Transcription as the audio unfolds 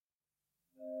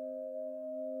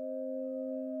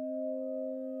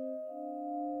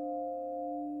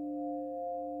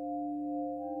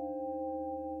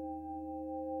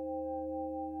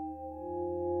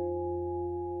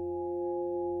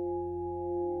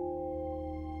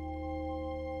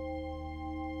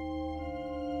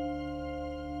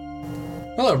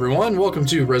Hello, everyone. Welcome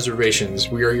to Reservations.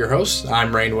 We are your hosts.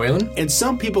 I'm Rain Whalen. And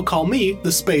some people call me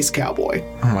the Space Cowboy.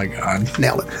 Oh, my God.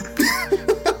 Nailed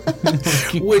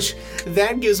it. Which,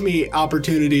 that gives me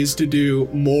opportunities to do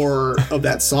more of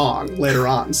that song later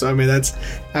on. So,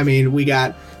 we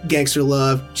got Gangster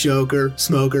Love, Joker,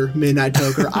 Smoker, Midnight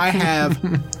Toker. I have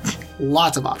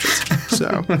lots of options.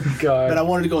 So, God. But I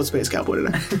wanted to go with Space Cowboy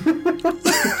today.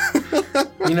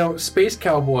 Space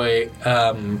Cowboy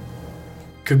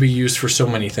could be used for so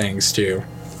many things, too,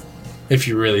 if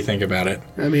you really think about it.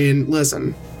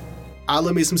 Listen, I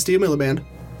love me some Steve Miller Band,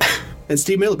 and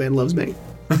Steve Miller Band loves me.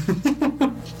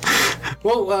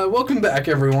 Well, welcome back,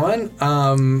 everyone.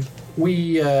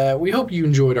 We hope you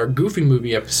enjoyed our Goofy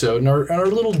Movie episode and our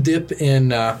little dip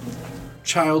in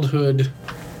childhood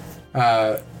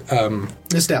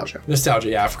Nostalgia.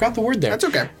 Yeah, I forgot the word there. That's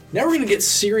okay. Now we're going to get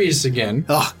serious again.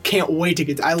 Oh, can't wait to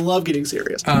get... I love getting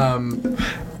serious.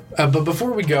 But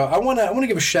before we go, I want to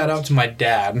give a shout out to my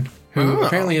dad, who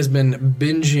apparently has been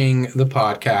binging the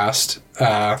podcast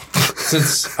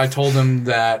since I told him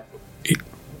that.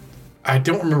 I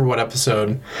don't remember what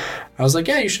episode. I was like,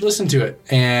 yeah, you should listen to it.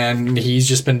 And he's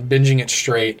just been binging it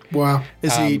straight. Wow.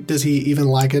 Does he even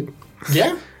like it?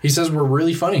 Yeah. He says we're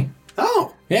really funny.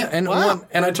 Oh. Yeah. And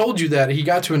and I told you that he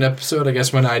got to an episode, I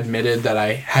guess, when I admitted that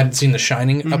I hadn't seen The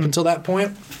Shining up until that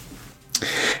point.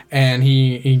 And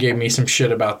he gave me some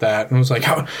shit about that. And I was like,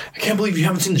 I can't believe you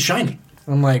haven't seen The Shining.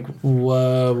 I'm like, what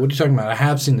are you talking about? I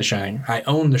have seen The Shining. I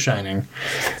own The Shining.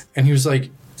 And he was like,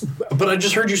 but I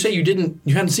just heard you say you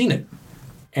hadn't seen it.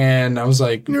 And I was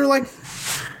like... And you were like,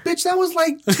 bitch, that was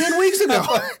like 10 weeks ago.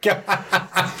 Oh, God.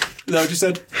 Is that what you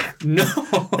said? No.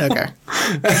 Okay.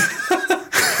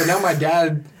 But now my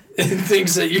dad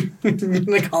thinks that you're going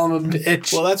to call him a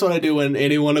bitch. Well, that's what I do when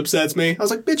anyone upsets me. I was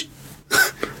like, bitch.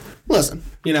 Listen,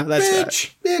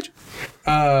 that's... Bitch.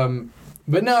 Bitch.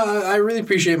 But no, I really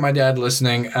appreciate my dad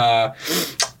listening.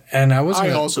 And I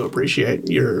also appreciate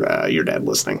your dad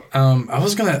listening. I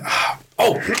was gonna.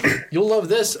 Oh, you'll love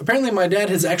this. Apparently, my dad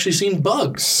has actually seen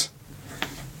Bugs.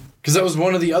 Because that was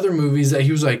one of the other movies that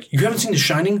he was like, "You haven't seen The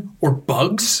Shining or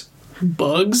Bugs?"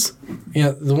 Bugs?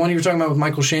 Yeah, the one you were talking about with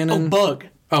Michael Shannon. Oh, Bug.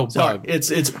 Oh, sorry. Bug.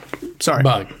 It's sorry.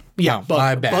 Bug. Yeah, no, Bug.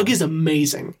 My bad. Bug is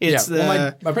amazing. It's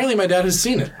apparently my dad has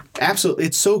seen it. Absolutely,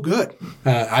 it's so good.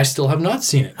 I still have not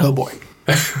seen it. Oh boy.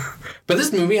 But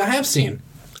this movie I have seen.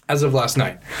 As of last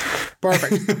night.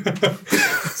 Perfect.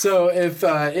 So if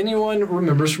anyone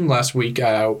remembers from last week,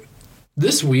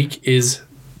 this week is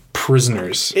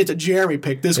Prisoners. It's a Jeremy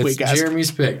pick this week, guys. Jeremy's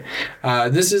pick.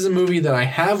 This is a movie that I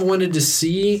have wanted to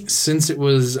see since it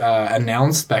was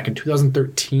announced back in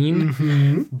 2013.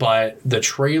 Mm-hmm. But the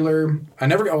trailer,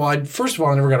 first of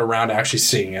all, I never got around to actually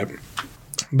seeing it.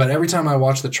 But every time I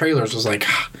watched the trailers, I was like,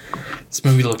 this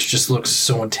movie looks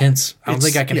so intense. I don't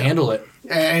think I can handle it.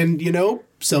 And,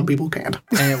 some people can't.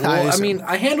 And,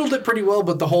 I handled it pretty well,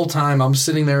 but the whole time I'm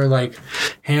sitting there like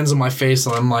hands on my face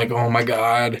and I'm like, oh my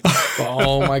God.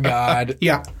 Oh my God.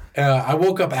 Yeah. I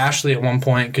woke up Ashley at one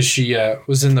point because she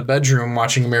was in the bedroom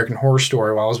watching American Horror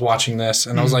Story while I was watching this.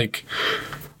 And I was like,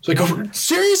 oh,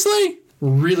 seriously?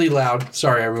 Really loud.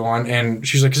 Sorry, everyone. And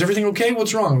she's like, is everything okay?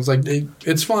 What's wrong? I was like,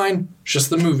 it's fine. It's just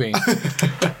the movie.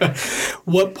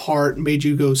 What part made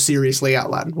you go seriously out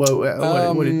loud? What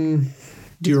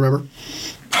do you remember?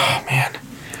 Oh, man.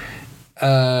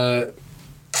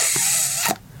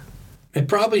 It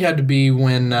probably had to be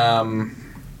when, I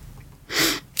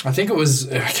think it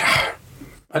was, I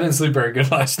didn't sleep very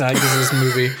good last night because of this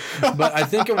movie, but I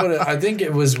think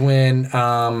it was when,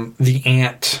 the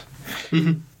ant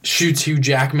shoots Hugh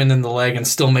Jackman in the leg and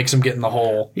still makes him get in the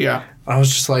hole. Yeah. I was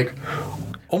just like,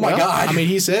 oh my God.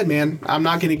 He said, man, I'm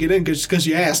not going to get in just because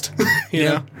you asked. you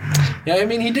know? Yeah,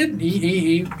 he did.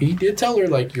 He did tell her,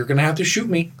 like, you're going to have to shoot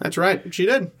me. That's right. She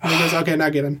did. And he goes, okay, now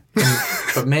get in.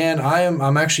 But, man,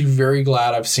 I'm actually very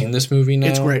glad I've seen this movie now.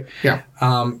 It's great. Yeah.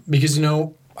 Because,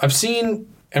 I've seen,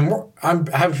 and I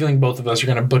have a feeling both of us are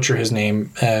going to butcher his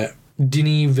name,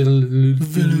 Denis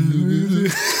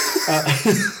Villeneuve.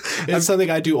 It's something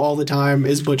I do all the time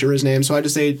is butcher his name. So I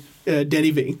just say Denny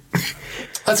V.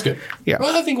 That's good. Yeah.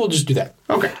 Well, I think we'll just do that.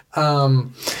 Okay.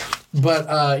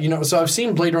 But, so I've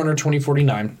seen Blade Runner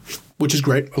 2049. Which is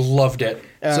great. Loved it.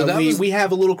 So we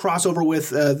have a little crossover with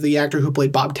the actor who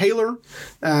played Bob Taylor.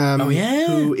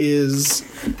 Who is,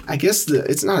 I guess,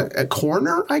 it's not a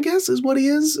coroner, I guess, is what he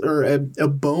is, or a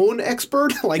bone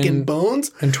expert, in bones.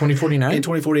 In 2049? In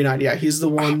 2049, yeah. He's the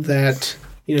one that,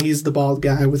 he's the bald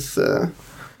guy with...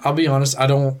 I'll be honest, I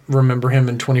don't remember him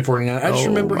in 2049. I just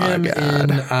remember him in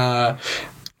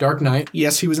Dark Knight.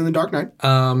 Yes, he was in The Dark Knight.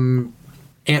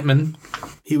 Ant-Man.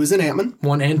 He was in Ant-Man.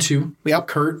 1 and 2. Yep.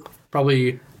 Kurt,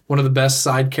 probably one of the best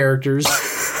side characters.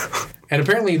 And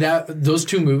apparently those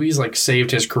two movies like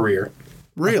saved his career.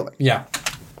 Really? Yeah.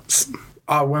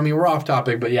 I mean, we're off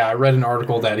topic, but yeah, I read an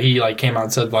article that he like came out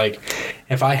and said like,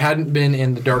 if I hadn't been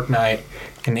in The Dark Knight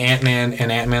and Ant-Man and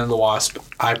Ant-Man and the Wasp,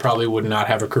 I probably would not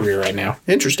have a career right now.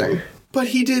 Interesting. But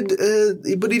he did.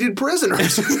 But he did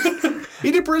Prisoners.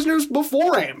 He did Prisoners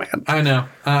before Ant-Man. I know.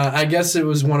 I guess it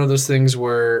was one of those things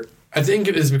where I think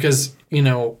it is because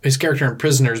his character in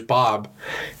Prisoners, Bob,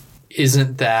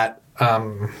 isn't that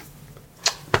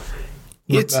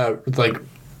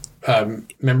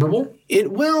memorable.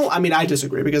 Well, I mean, I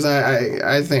disagree because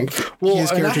I think his and I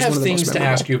character is have one of the things most to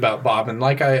memorable. ask you about Bob, and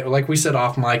like we said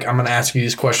off mic, I'm going to ask you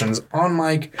these questions on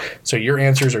mic, so your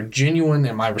answers are genuine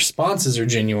and my responses are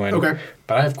genuine. Okay.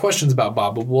 But I have questions about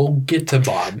Bob, but we'll get to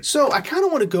Bob. So I kind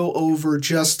of want to go over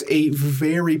just a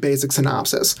very basic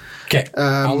synopsis. Okay,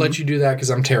 I'll let you do that because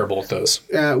I'm terrible at those.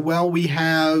 Well, we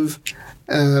have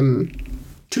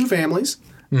two families.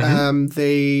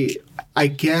 They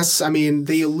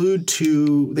allude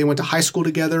to they went to high school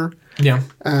together. Yeah.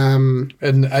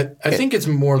 And I think it's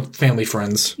more family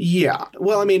friends. Yeah.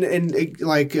 Well, I mean,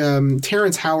 and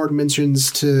Terrence Howard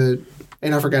mentions to,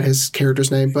 and I forgot his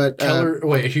character's name, but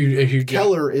Hugh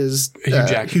Keller is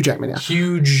Hugh Jackman. Yeah.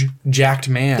 Huge jacked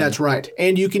man. That's right.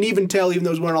 And you can even tell, even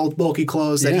though he's wearing all bulky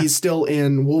clothes, that he's still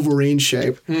in Wolverine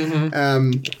shape. I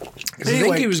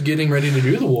think he was getting ready to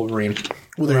do the Wolverine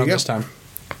there around you go. this time.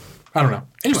 I don't know.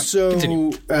 Anyway, so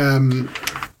continue.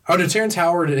 To Terrence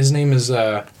Howard, his name is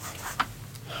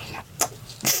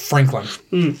Franklin.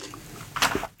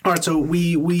 All right, so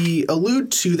we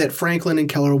allude to that Franklin and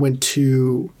Keller went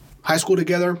to high school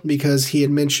together because he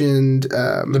had mentioned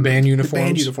The band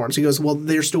uniforms. He goes, well,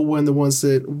 they're still one of the ones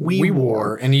that we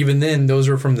wore. And even then, those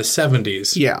were from the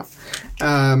 70s. Yeah.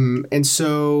 And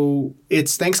so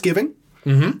it's Thanksgiving.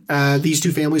 These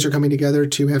two families are coming together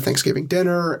to have Thanksgiving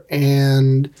dinner,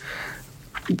 and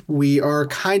we are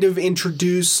kind of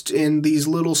introduced in these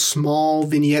little small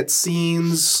vignette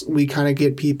scenes. We kind of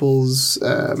get people's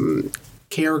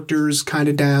characters kind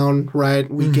of down, right?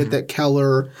 We get that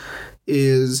Keller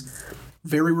is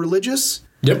very religious.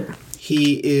 Yep.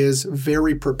 He is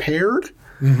very prepared.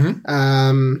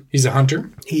 He's a hunter.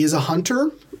 He is a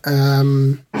hunter.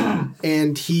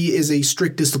 And he is a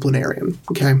strict disciplinarian.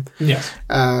 Okay. Yes.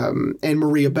 And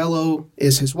Maria Bello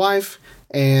is his wife.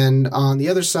 And on the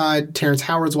other side, Terrence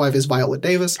Howard's wife is Viola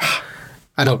Davis.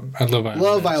 I love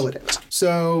Viola Davis.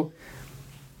 So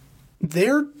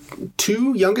their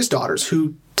two youngest daughters,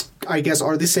 who I guess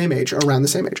are the same age, around the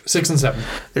same age. 6 and 7.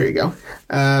 There you go.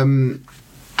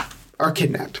 Are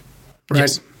kidnapped. Right.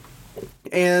 Yes.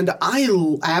 And I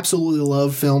absolutely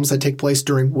love films that take place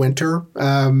during winter.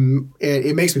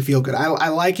 It makes me feel good. I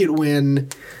like it when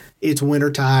it's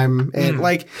wintertime. And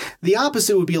like the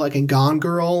opposite would be like in Gone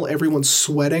Girl, everyone's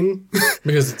sweating.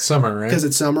 Because it's summer, right? Because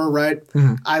it's summer, right?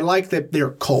 I like that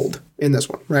they're cold in this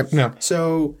one, right? Yeah.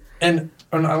 So... And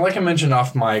like I mentioned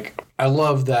off mic, I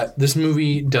love that this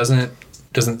movie doesn't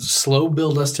slow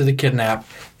build us to the kidnap.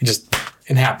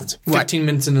 It happens. 15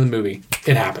 minutes into the movie,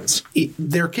 it happens.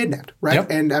 They're kidnapped, right?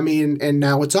 Yep. And I mean, and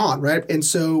now it's on, right? And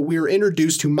so we're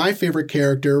introduced to my favorite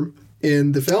character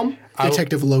in the film,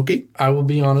 Detective Loki. I will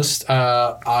be honest.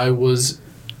 I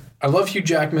love Hugh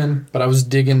Jackman, but I was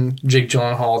digging Jake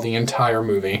Gyllenhaal the entire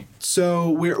movie. So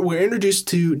we're introduced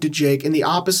to Jake in the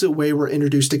opposite way we're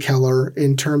introduced to Keller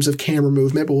in terms of camera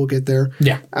movement, but we'll get there.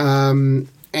 Yeah.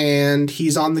 And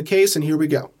he's on the case, and here we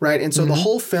go, right? And so the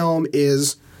whole film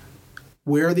is,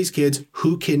 where are these kids?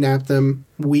 Who kidnapped them?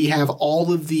 We have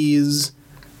all of these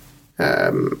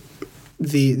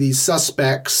these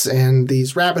suspects and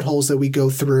these rabbit holes that we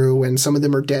go through, and some of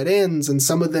them are dead ends, and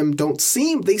some of them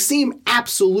they seem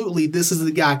absolutely this is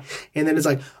the guy, and then it's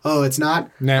like, oh, it's not?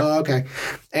 No. Oh, okay.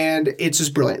 And it's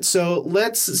just brilliant. So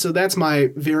that's my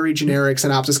very generic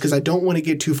synopsis, because I don't want to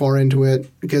get too far into it,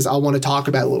 because I want to talk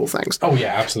about little things. Oh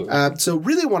yeah, absolutely. So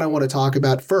really what I want to talk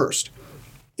about first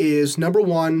is, number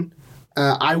one,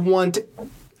 I want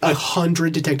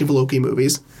 100 Detective Loki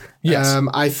movies. Yes.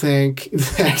 I think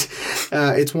that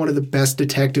it's one of the best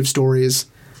detective stories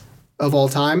of all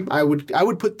time. I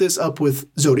would put this up with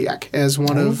Zodiac as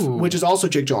one of, which is also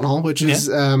Jake Gyllenhaal, which is,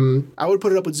 I would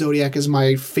put it up with Zodiac as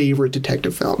my favorite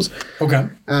detective films. Okay.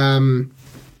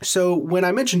 So when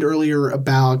I mentioned earlier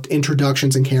about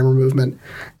introductions and camera movement,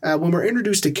 when we're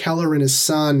introduced to Keller and his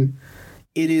son,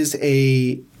 it's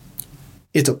a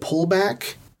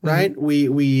pullback, right?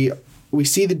 We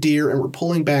see the deer and we're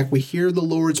pulling back. We hear the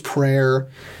Lord's Prayer.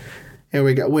 There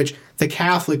we go. Which the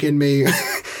Catholic in me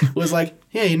was like,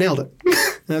 yeah, you nailed it.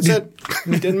 That's it.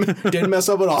 Didn't mess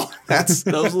up at all. Those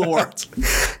are the words.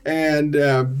 And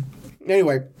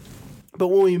anyway, But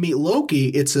when we meet Loki,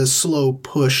 it's a slow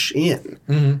push in,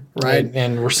 right?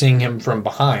 And we're seeing him from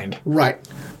behind, Right.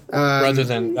 rather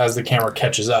than as the camera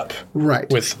catches up,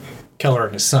 Right. with Keller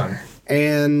and his son.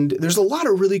 And there's a lot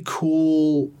of really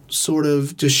cool sort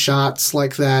of just shots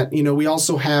like that. You know, we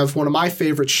also have one of my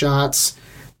favorite shots,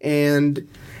 and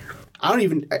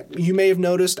you may have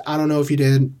noticed, I don't know if you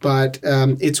did, but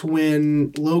it's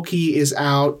when Loki is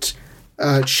out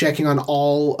checking on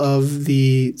all of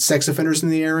the sex offenders in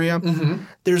the area. Mm-hmm.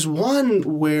 There's one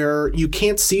where you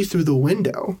can't see through the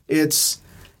window. It's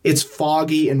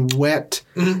foggy and wet.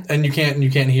 Mm-hmm. And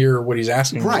you can't hear what he's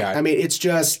asking. Right. The guy. I mean, it's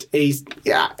just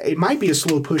it might be a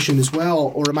slow push in as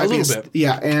well, or it might be a little bit.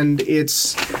 Yeah, and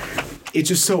it's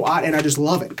just so odd, and I just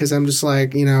love it because I'm just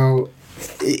like, you know,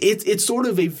 it's sort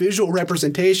of a visual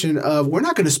representation of we're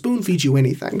not going to spoon feed you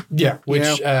anything. Yeah,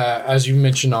 which, as you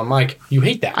mentioned on Mike, you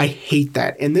hate that. I hate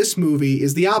that. And this movie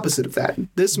is the opposite of that.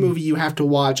 This movie you have to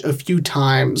watch a few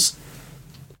times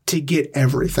to get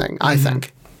everything, I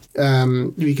think.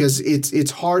 Because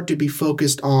it's hard to be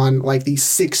focused on like these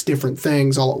 6 different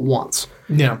things all at once.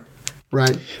 Yeah.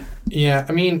 Right? Yeah,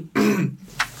 I mean,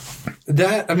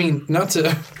 not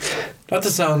to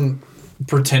sound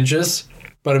pretentious,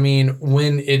 but I mean,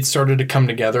 when it started to come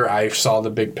together, I saw the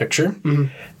big picture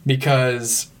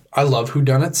because I love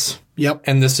whodunits. Yep.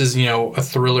 And this is, you know, a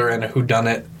thriller and a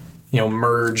whodunit, you know,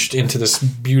 merged into this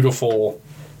beautiful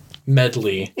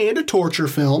medley. And a torture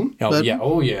film. Oh, yeah.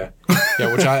 Oh, yeah.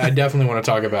 Yeah, which I definitely want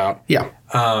to talk about. Yeah.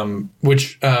 Sidebar,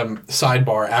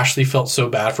 Ashley felt so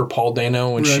bad for Paul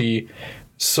Dano when she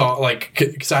saw, like,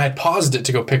 because I had paused it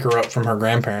to go pick her up from her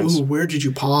grandparents. Ooh, where did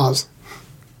you pause?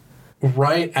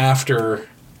 Right after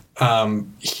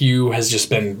Hugh has just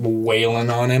been wailing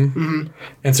on him. Mm-hmm.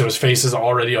 And so his face is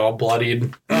already all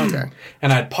bloodied. Okay.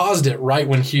 And I paused it right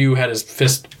when Hugh had his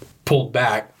fist pulled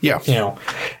back. Yeah. You know,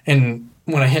 and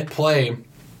when I hit play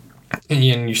and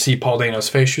you see Paul Dano's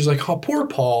face, she was like, oh, poor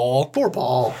Paul. Poor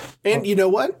Paul. And you know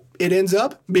what? It ends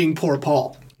up being poor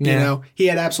Paul. Yeah. You know, he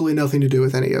had absolutely nothing to do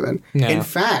with any of it. Yeah. In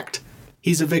fact,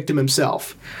 he's a victim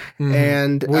himself.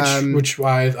 And Which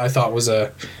I thought was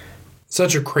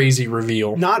such a crazy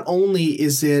reveal. not only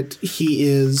is it he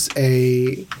is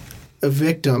a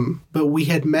victim, but we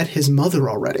had met his mother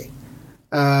already.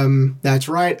 That's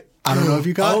right. I don't know if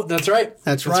you got Oh, that's right.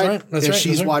 That's right.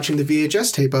 She's watching the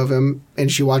VHS tape of him,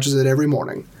 and she watches it every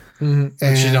morning. Mm-hmm.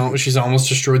 And she's almost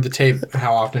destroyed the tape,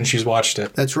 how often she's watched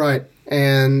it. That's right.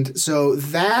 And so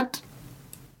that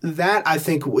I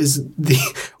think was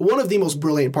one of the most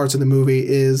brilliant parts of the movie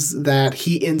is that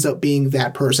he ends up being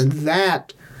that person.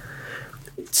 That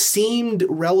seemed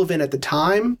relevant at the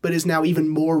time, but is now even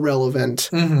more relevant.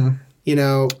 Mm-hmm. You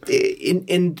know,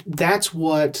 and that's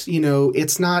what, you know,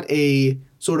 it's not a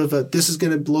sort of this is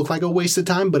going to look like a waste of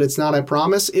time, but it's not, I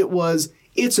promise.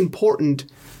 It's important.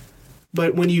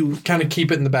 But when you kind of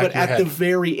keep it in the back of your head. But at the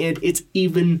very end, it's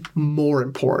even more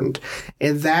important.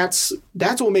 And that's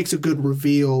what makes a good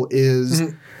reveal is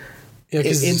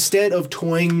instead of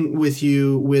toying with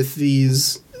you with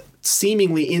these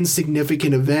seemingly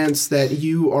insignificant events that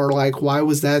you are like, why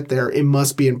was that there? It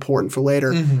must be important for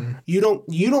later. Mm-hmm. You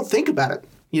don't think about it,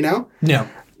 you know? No.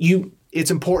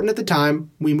 It's important at the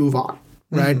time, we move on,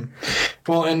 right?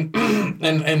 Mm-hmm. Well,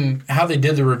 and how they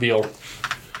did the reveal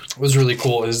was really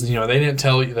cool is, you know, they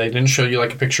didn't show you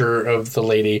like a picture of the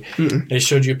lady. Mm-mm. They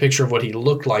showed you a picture of what he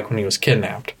looked like when he was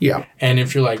kidnapped. Yeah. And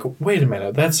if you're like, wait a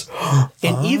minute, that's...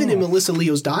 And even in Melissa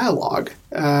Leo's dialogue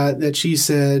that she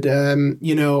said,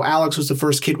 you know, Alex was the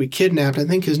first kid we kidnapped. I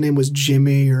think his name was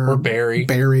Jimmy or Barry.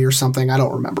 Barry or something. I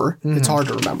don't remember. Mm-hmm. It's hard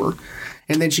to remember.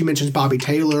 And then she mentions Bobby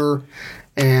Taylor.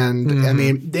 And I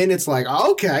mean, then it's like,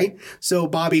 okay, so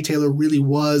Bobby Taylor really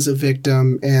was a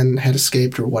victim and had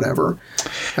escaped or whatever.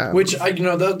 Which,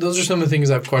 those are some of the things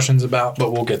I have questions about,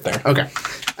 but we'll get there. Okay.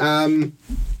 I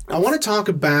want to talk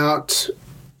about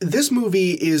this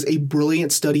movie is a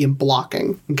brilliant study in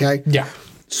blocking. Okay. Yeah.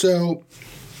 So,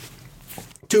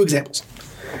 2 examples.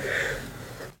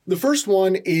 The first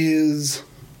one is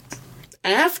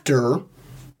after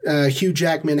Hugh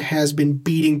Jackman has been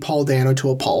beating Paul Dano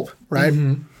to a pulp, right?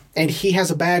 Mm-hmm. And he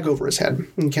has a bag over his head,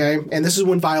 okay? And this is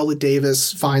when Viola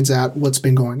Davis finds out what's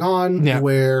been going on,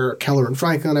 where Keller and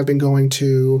Franklin have been going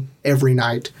to every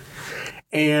night.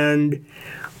 And,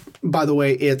 by the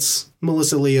way, it's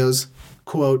Melissa Leo's,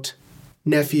 quote,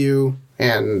 nephew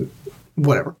and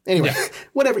whatever. Anyway,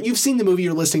 whatever. You've seen the movie,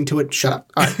 you're listening to it, shut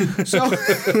up. All right. So,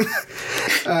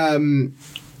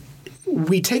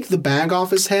 we take the bag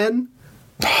off his head.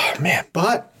 Oh, man.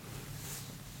 But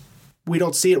we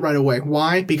don't see it right away.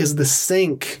 Why? Because the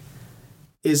sink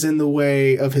is in the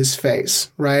way of his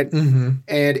face, right? Mm-hmm.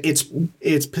 And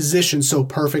it's positioned so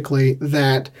perfectly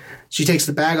that she takes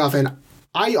the bag off, and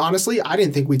I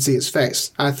didn't think we'd see his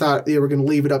face. I thought they were going to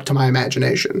leave it up to my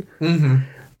imagination. Mm-hmm.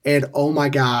 And oh my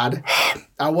God,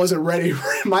 I wasn't ready.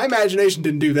 My imagination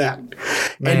didn't do that.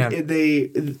 Man.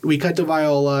 And we cut to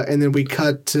Viola, and then we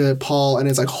cut to Paul, and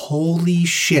it's like, holy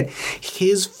shit,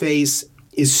 his face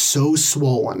is so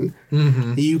swollen.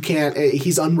 Mm-hmm.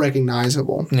 He's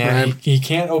unrecognizable. Yeah, right? he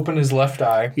can't open his left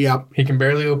eye. Yep. He can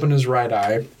barely open his right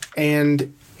eye.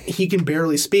 And he can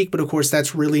barely speak, but of course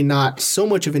that's really not so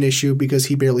much of an issue because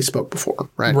he barely spoke before,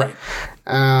 right? Right.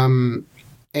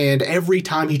 And every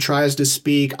time he tries to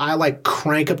speak, I like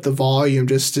crank up the volume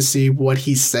just to see what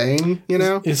he's saying, you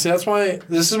know? See, that's why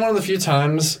this is one of the few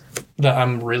times that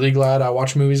I'm really glad I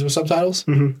watch movies with subtitles.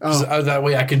 Mm-hmm. Oh. That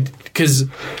way I could, because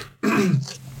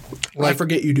I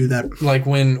forget you do that. Like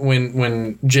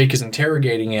when Jake is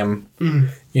interrogating him,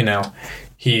 you know,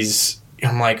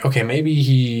 I'm like, okay, maybe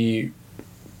he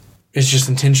is just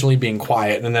intentionally being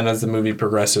quiet. And then as the movie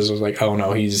progresses, I was like, oh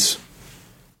no, he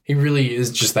really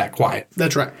is just that quiet.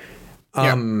 That's right.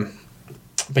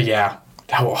 But yeah,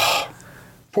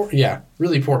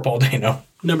 really poor Paul Dano.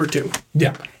 Number 2.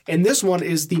 Yeah. And this one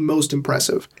is the most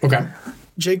impressive. Okay.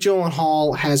 Jake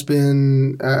Gyllenhaal has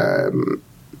been,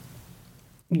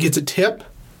 gets a tip,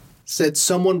 said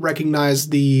someone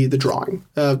recognized the drawing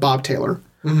of Bob Taylor.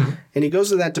 Mm-hmm. And he goes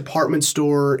to that department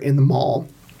store in the mall,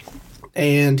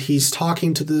 and he's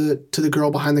talking to the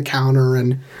girl behind the counter,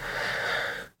 and,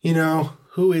 you know,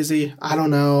 who is he? I don't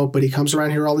know, but he comes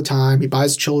around here all the time. He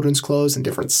buys children's clothes in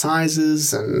different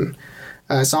sizes, and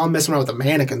I saw him messing around with the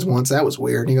mannequins once. That was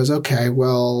weird. And he goes, okay,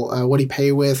 well, what do you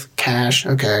pay with? Cash.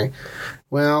 Okay.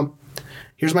 Well,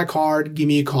 here's my card. Give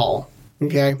me a call.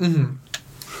 Okay? Mm-hmm.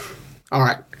 All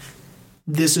right.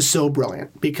 This is so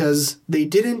brilliant because they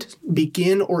didn't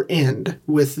begin or end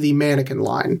with the mannequin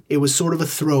line. It was sort of a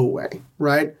throwaway,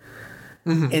 right?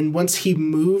 Mm-hmm. And once he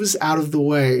moves out of the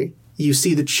way, you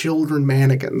see the children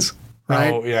mannequins,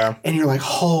 right? Oh, yeah. And you're like,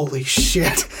 holy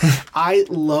shit. I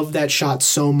love that shot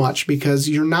so much because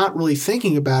you're not really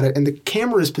thinking about it, and the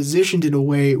camera is positioned in a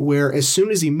way where as soon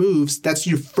as he moves, that's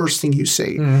your first thing you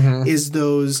see is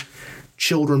those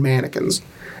children mannequins.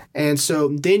 And so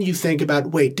then you think about,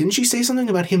 wait, didn't she say something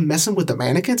about him messing with the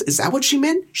mannequins? Is that what she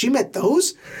meant? She meant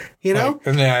those? You know? Like,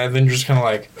 and then you're just kind of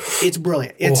like... It's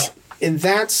brilliant. And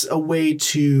that's a way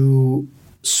to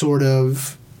sort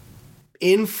of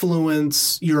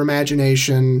influence your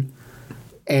imagination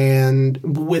and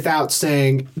without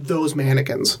saying those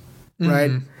mannequins,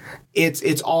 right?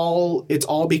 It's all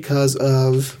because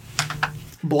of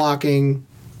blocking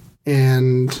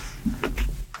and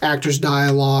actors'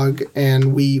 dialogue,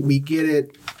 and we get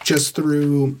it just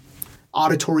through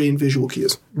auditory and visual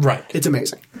cues. Right. It's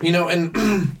amazing. You know, and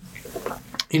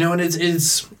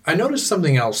it's I noticed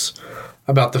something else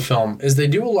about the film is they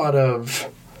do a lot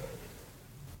of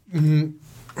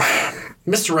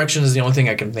misdirection is the only thing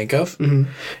I can think of.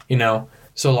 Mm-hmm. You know,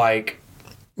 so like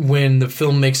when the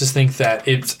film makes us think that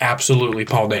it's absolutely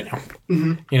Paul Dano,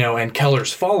 you know, and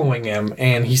Keller's following him,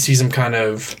 and he sees him kind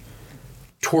of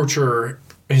torture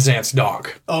his aunt's dog.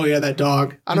 Oh yeah, that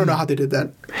dog. I don't know how they did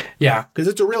that. Yeah, because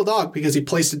it's a real dog. Because he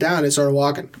placed it down and started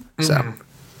walking. So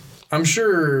I'm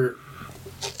sure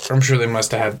they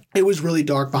must have had. It was really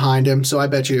dark behind him, so I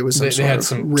bet you it was they had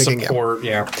some support.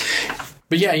 Yeah,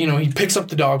 but yeah, you know, he picks up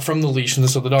the dog from the leash, and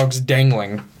so the dog's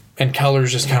dangling, and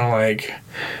Keller's just kind of like,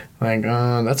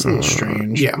 that's a little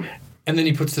strange. Yeah, and then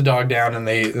he puts the dog down, and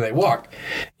they walk,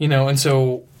 you know, and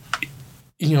so,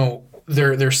 you know.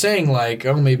 They're saying like,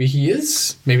 oh, maybe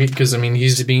because I mean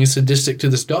he's being sadistic to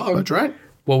this dog. That's right.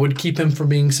 What would keep him from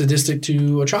being sadistic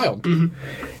to a child?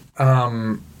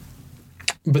 Mm-hmm.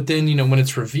 But then, you know, when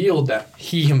it's revealed that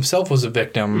he himself was a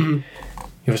victim,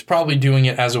 he was probably doing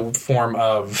it as a form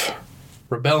of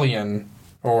rebellion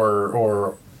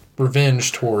or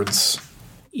revenge towards.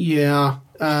 Yeah,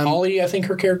 Holly, I think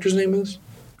her character's name is.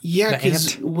 Yeah,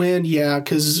 because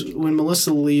when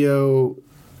Melissa Leo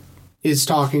is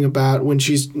talking about when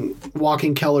she's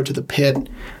walking Keller to the pit,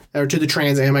 or to the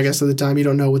Trans Am, I guess at the time, you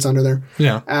don't know what's under there.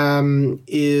 Yeah.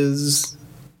 Is,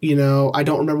 you know, I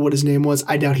don't remember what his name was.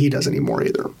 I doubt he does anymore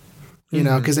either. You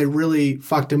know, because they really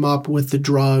fucked him up with the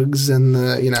drugs and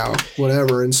the, you know,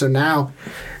 whatever. And so now,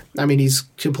 I mean, he's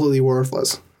completely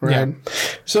worthless, right? Yeah.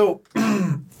 So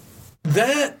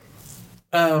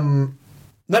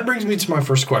that brings me to my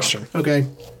first question. Okay.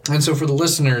 And so for the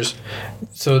listeners,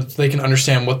 so they can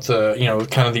understand what the, you know,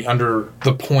 kind of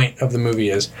the point of the movie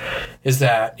is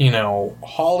that, you know,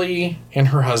 Holly and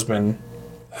her husband,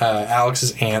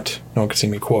 Alex's aunt, no one can see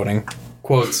me quoting,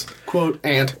 quotes. Quote,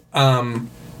 and.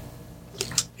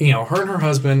 You know, her and her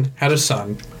husband had a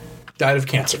son, died of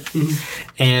cancer.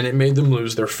 And it made them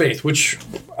lose their faith, which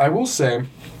I will say,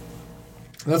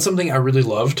 that's something I really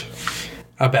loved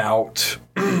about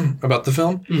the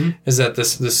film, is that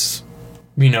this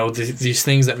you know, these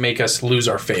things that make us lose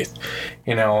our faith,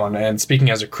 you know, and speaking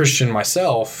as a Christian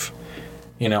myself,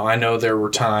 you know, I know there were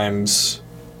times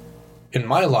in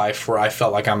my life where I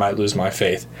felt like I might lose my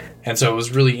faith. And so it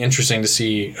was really interesting to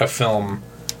see a film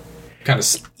kind of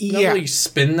not really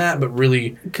spin that, but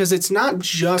really... Because it's not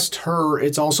just her,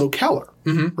 it's also Keller,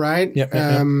 right? Yep.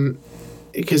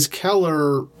 Because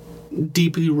Keller,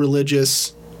 deeply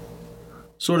religious,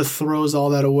 sort of throws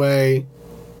all that away,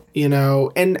 you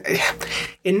know, and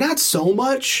not so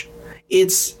much.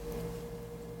 It's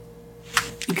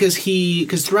because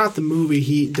throughout the movie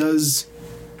he does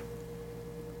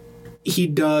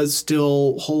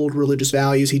still hold religious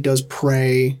values. He does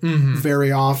pray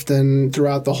very often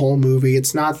throughout the whole movie.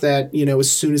 It's not that, you know,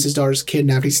 as soon as his daughter's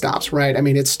kidnapped, he stops, right? I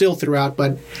mean, it's still throughout,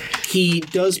 but he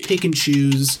does pick and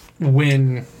choose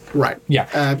when... Right.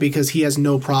 Yeah. Because he has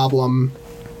no problem,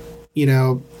 you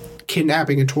know,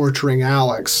 kidnapping and torturing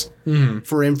Alex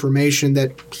for information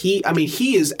that he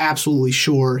is absolutely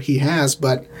sure he has,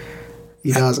 but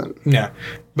he doesn't. Yeah.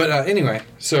 But anyway,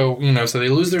 so, you know, so they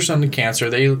lose their son to cancer.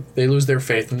 They lose their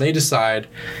faith, and they decide,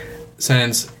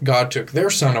 since God took their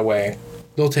son away,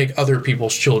 they'll take other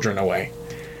people's children away.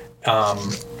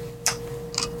 And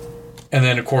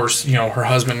then, of course, you know, her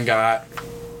husband got,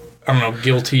 I don't know,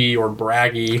 guilty or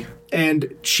braggy. And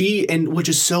which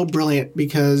is so brilliant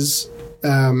because,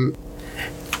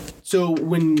 so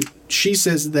when she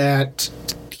says that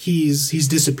he's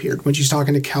disappeared, when she's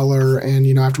talking to Keller and,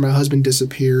 you know, after my husband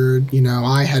disappeared, you know,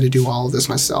 I had to do all of this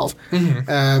myself,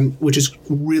 which is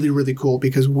really, really cool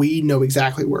because we know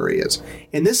exactly where he is.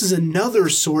 And this is another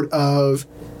sort of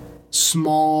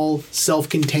small,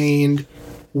 self-contained,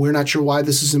 we're not sure why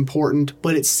this is important,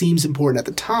 but it seems important at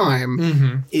the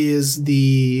time, is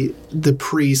the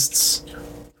priest's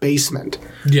basement.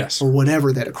 Yes. Or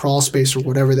whatever that, a crawl space or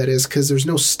whatever that is, because there's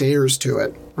no stairs to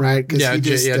it, right? Yeah,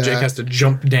 Jake has to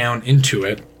jump down into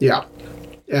it. Yeah.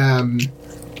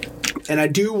 And I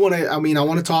do want to, I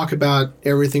want to talk about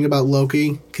everything about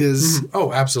Loki, because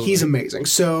oh, absolutely, he's amazing.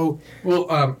 So,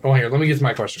 well, here, let me get to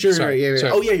my question. Sure, Sorry.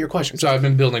 yeah. Oh, yeah, your question. So I've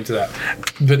been building to that.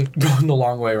 Been going the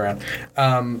long way around.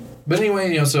 But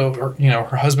anyway, you know, so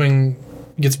her husband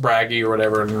gets braggy or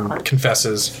whatever and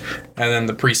confesses, and then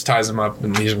the priest ties him up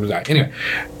and leaves him to die. Anyway,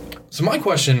 so my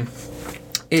question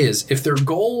is, if their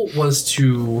goal was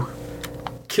to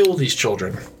kill these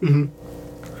children,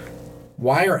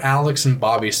 why are Alex and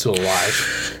Bobby still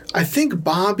alive? I think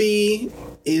Bobby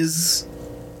is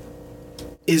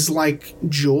like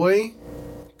Joy,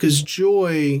 because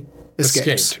Joy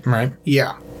escaped, right?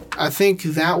 Yeah. I think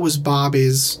that was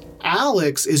Bobby's.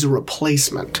 Alex is a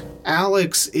replacement.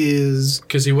 Alex is...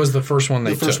 Because he was the first one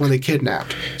they took. The first one they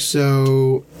kidnapped.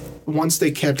 So once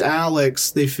they kept Alex,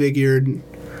 they figured,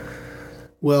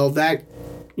 well, that,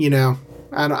 you know...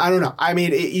 I don't know. I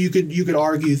mean, you could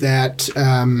argue that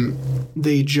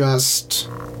they just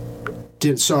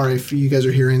did. Sorry if you guys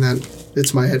are hearing that.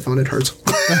 It's my headphone. It hurts.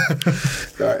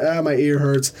 Sorry, my ear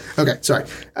hurts. Okay, sorry.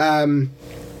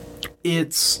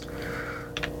 It's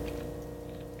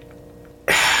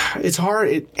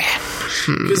hard.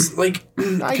 Because like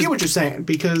I get what you're saying,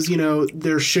 because you know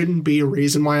there shouldn't be a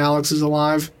reason why Alex is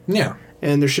alive. Yeah.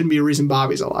 And there shouldn't be a reason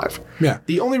Bobby's alive. Yeah.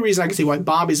 The only reason I can see why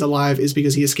Bobby's alive is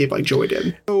because he escaped like Joey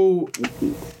did. So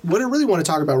what I really want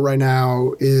to talk about right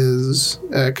now is,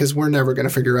 because we're never going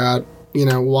to figure out, you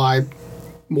know, why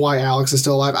Alex is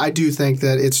still alive. I do think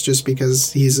that it's just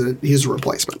because he's a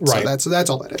replacement. Right. So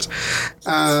that's all that is.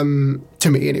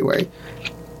 To me anyway.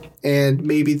 And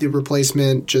maybe the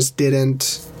replacement just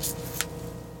didn't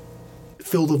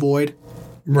fill the void.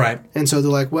 Right. And so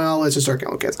they're like, well, let's just start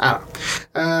killing kids. I don't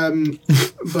know.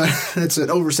 But that's an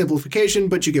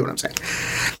oversimplification, but you get what I'm saying.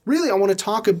 Really, I want to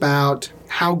talk about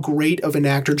how great of an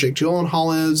actor Jake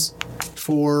Gyllenhaal is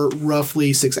for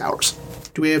roughly 6 hours.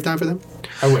 Do we have time for them?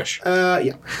 I wish.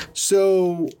 Yeah.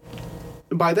 So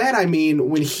by that, I mean,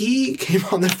 when he came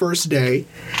on the first day,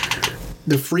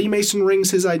 the Freemason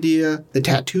ring's his idea, the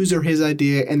tattoos are his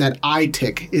idea, and that eye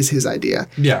tick is his idea.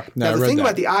 Yeah. Now, the thing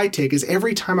about the eye tick is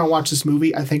every time I watch this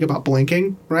movie, I think about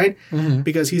blinking, right? Mm-hmm.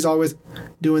 Because he's always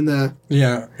doing the...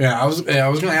 Yeah. I was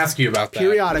going to ask you about that.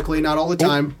 Periodically, not all the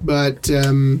time, but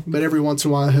every once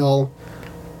in a while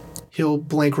he'll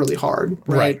blink really hard,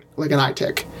 right? Like an eye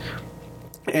tick.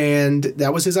 And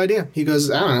that was his idea. He goes,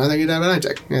 I don't know, I think you'd have an eye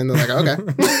tick. And they're like, okay.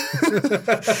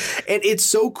 And it's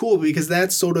so cool because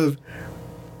that's sort of...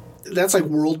 that's like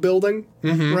world building,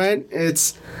 right?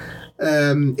 It's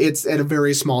at a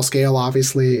very small scale.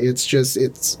 Obviously, it's just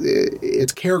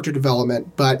it's character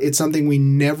development, but it's something we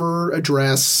never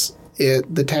address.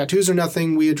 The tattoos are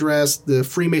nothing we address. The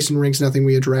Freemason ring's nothing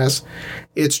we address.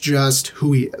 It's just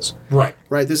who he is. Right.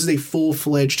 Right. This is a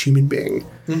full-fledged human being.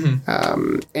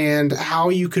 And how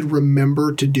you could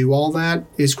remember to do all that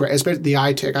is great. Especially the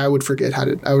eye tick. I would forget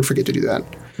to do that.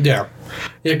 Yeah.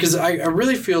 Yeah, because I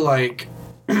really feel like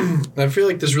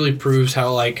this really proves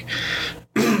how, like,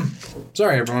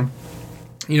 sorry everyone.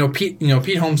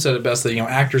 Pete Holmes said it best that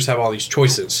actors have all these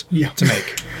choices to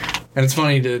make. And it's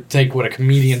funny to take what a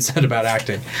comedian said about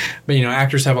acting. But,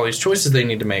 actors have all these choices they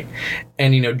need to make.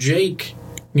 And, Jake,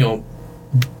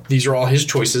 these are all his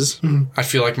choices. I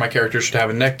feel like my character should have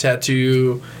a neck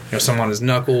tattoo, some on his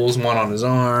knuckles, one on his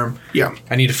arm. Yeah.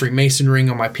 I need a Freemason ring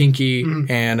on my pinky,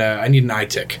 and I need an eye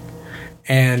tick.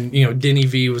 And, Denny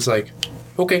V was like,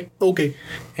 okay.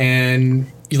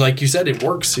 And like you said, it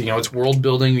works. It's world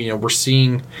building. We're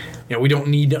seeing, we don't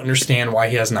need to understand why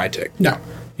he has an eye tick. No.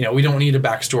 We don't need a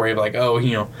backstory of like,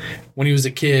 when he was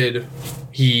a kid,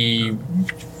 he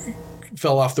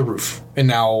fell off the roof, and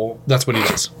now that's what he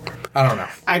does. I don't know.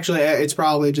 Actually, it's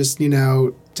probably just,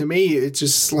 to me, it's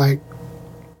just like,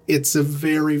 it's a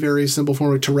very, very simple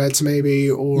form of Tourette's maybe,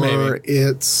 or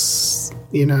it's,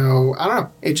 I don't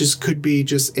know. It just could be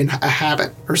just a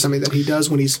habit or something that he does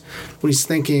when he's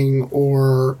thinking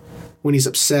or when he's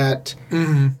upset.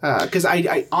 Because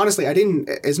I honestly, I didn't,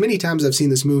 as many times I've seen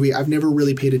this movie, I've never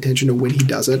really paid attention to when he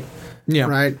does it. Yeah.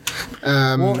 Right?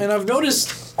 Well, and I've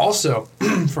noticed also,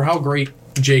 for how great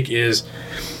Jake is,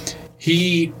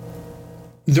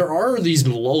 there are these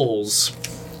lulls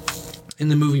in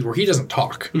the movie where he doesn't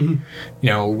talk.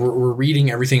 We're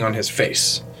reading everything on his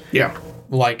face. Yeah.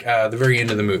 Like the very end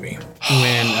of the movie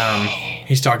when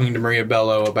he's talking to Maria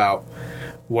Bello about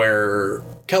where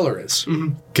Keller is,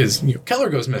 because Keller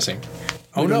goes missing.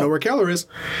 We don't know where Keller is.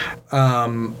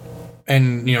 And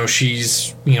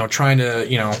she's trying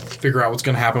to figure out what's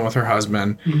going to happen with her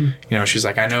husband. She's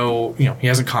like, I know he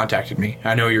hasn't contacted me.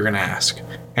 I know you're going to ask,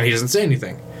 and he doesn't say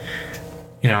anything.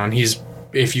 And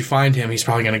if you find him, he's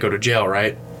probably going to go to jail,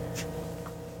 right?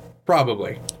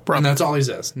 Probably. And that's all he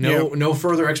says. No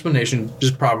further explanation,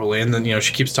 just probably. And then,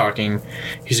 she keeps talking.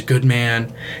 He's a good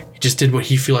man. He just did what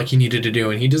he feel like he needed to do,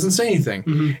 and he doesn't say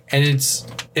anything. And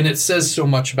it says so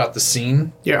much about the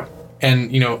scene. Yeah.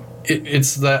 And,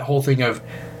 it's that whole thing of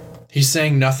he's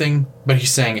saying nothing, but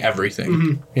he's saying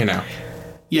everything, Yeah,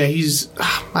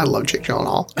 I love Jake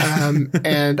Gyllenhaal.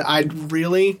 And I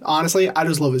really, honestly, I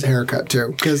just love his haircut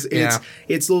too. Because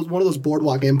it's one of those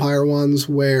Boardwalk Empire ones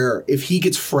where if he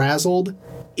gets frazzled,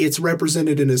 it's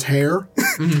represented in his hair.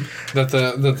 That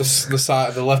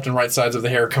the left and right sides of the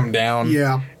hair come down.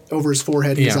 Yeah, over his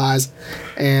forehead and his eyes.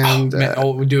 And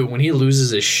dude, when he loses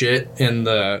his shit in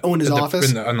his office?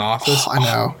 In the office. I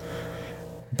know.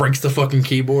 Breaks the fucking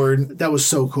keyboard. That was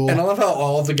so cool. And I love how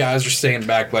all of the guys are staying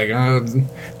back like,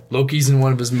 Loki's in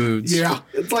one of his moods. Yeah.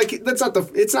 It's like,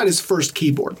 it's not his first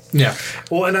keyboard. Yeah.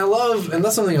 Well, and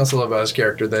that's something else I love about his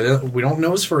character, that we don't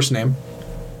know his first name.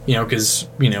 Because,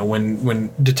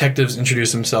 when detectives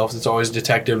introduce themselves, it's always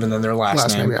detective and then their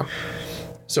last name. Yeah.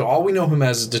 So all we know him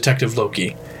as is Detective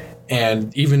Loki.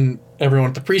 And even everyone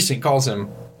at the precinct calls him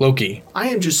Loki. I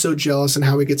am just so jealous in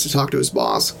how he gets to talk to his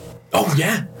boss. Oh,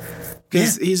 yeah.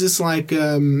 He's just like, he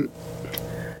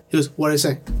goes, what did I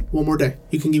say? One more day.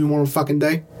 You can give me one more fucking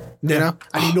day? Yeah.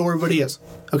 I need to know where everybody is.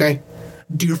 Okay?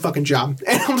 Do your fucking job.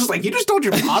 And I'm just like, you just told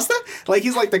your boss that? Like,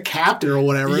 he's like the captain or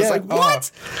whatever. Yeah. It's like,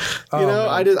 what?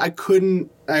 I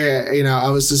couldn't, I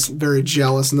was just very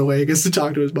jealous in the way he gets to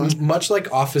talk to his boss. Much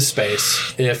like Office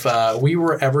Space, if we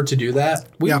were ever to do that,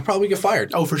 we'd probably get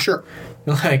fired. Oh, for sure.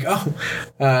 Like,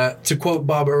 to quote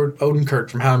Bob Odenkirk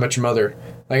from How I Met Your Mother,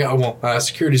 like,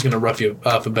 security's going to rough you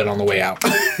up a bit on the way out.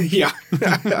 Yeah.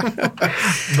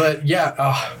 But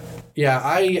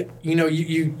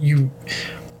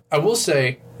I will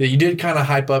say that you did kind of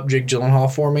hype up Jake Gyllenhaal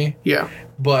for me. Yeah.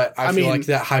 But I feel like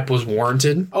that hype was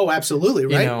warranted. Oh, absolutely,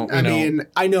 right?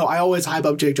 I know I always hype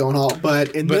up Jake Gyllenhaal,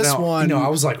 but this one... I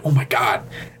was like, oh my God.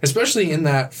 Especially in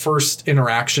that first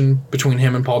interaction between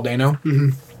him and Paul Dano.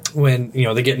 When,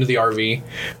 they get into the RV,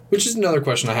 which is another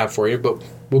question I have for you, but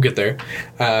we'll get there.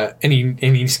 And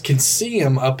he can see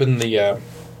him up in the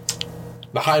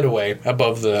hideaway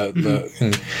above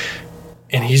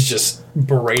and he's just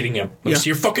berating him. Let me see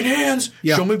your fucking hands.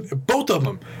 Yeah. Show me both of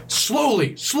them.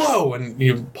 Slowly, slow.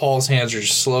 And Paul's hands are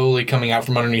just slowly coming out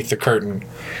from underneath the curtain.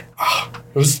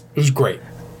 It was great.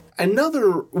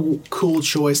 Another cool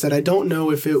choice that I don't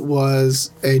know if it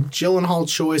was a Gyllenhaal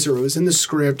choice or it was in the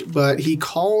script, but he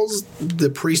calls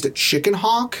the priest a chicken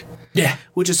hawk. Yeah.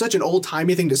 Which is such an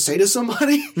old-timey thing to say to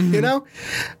somebody, you know?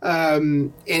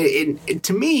 And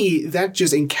to me, that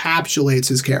just encapsulates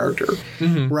his character,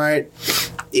 right?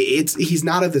 He's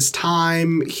not of this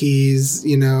time. He's,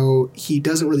 he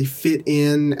doesn't really fit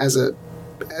in as a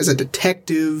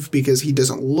detective because he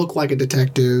doesn't look like a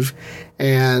detective,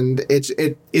 and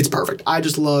it's perfect. I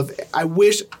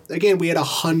wish, again, we had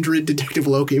 100 Detective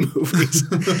Loki movies,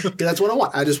 because that's what I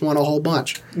want. I just want a whole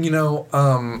bunch.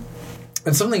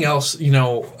 And something else,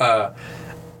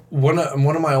 one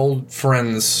of my old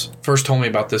friends first told me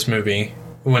about this movie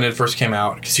when it first came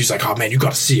out, because he was like, "Oh man, you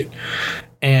got to see it."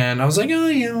 And I was like,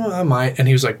 "Oh, I might." And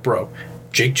he was like, "Bro,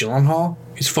 Jake Gyllenhaal,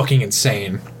 he's fucking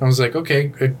insane." I was like,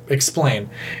 "Okay, explain."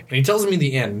 And he tells me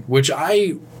the end, which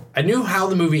I knew how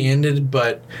the movie ended,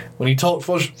 but when he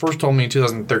first told me in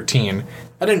 2013,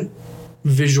 I didn't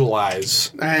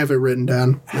visualize. I have it written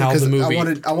down how the movie.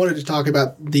 I wanted to talk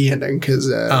about the ending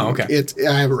because okay.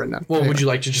 I have it written down. Well, anyway. Would you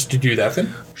like to just do that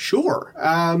then? Sure.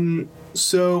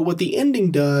 So what the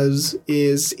ending does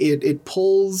is it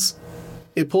pulls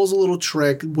a little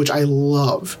trick, which I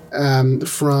love,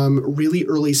 from really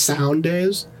early sound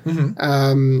days.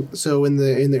 So in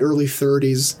the early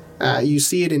 30s, you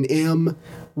see it in M,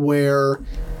 where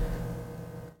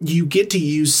you get to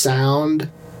use sound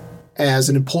as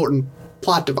an important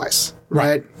plot device,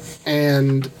 right?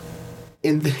 And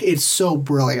it's so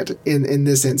brilliant in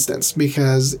this instance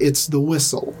because it's the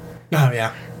whistle. Oh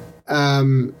yeah.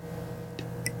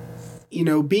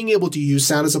 Being able to use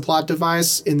sound as a plot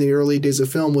device in the early days of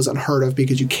film was unheard of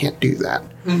because you can't do that,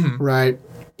 right?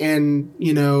 And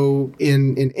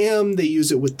in M they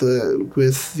use it with the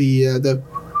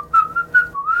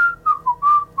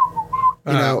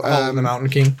the Mountain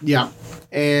King. Yeah,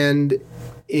 and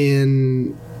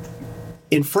in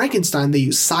Frankenstein they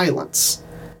use silence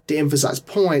to emphasize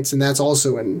points, and that's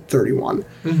also in 31,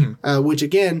 which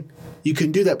again, you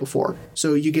couldn't do that before.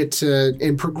 So you get to,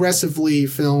 and progressively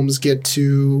films get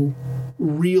to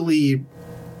really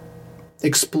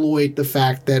exploit the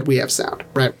fact that we have sound,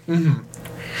 right?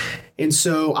 And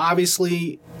so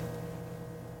obviously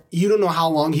you don't know how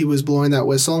long he was blowing that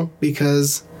whistle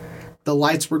because the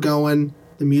lights were going,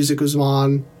 the music was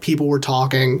on, people were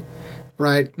talking,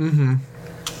 right?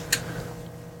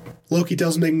 Loki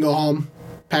tells him they can go home,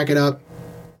 pack it up,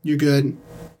 you're good.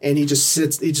 And he just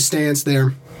stands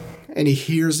there and he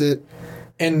hears it.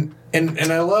 And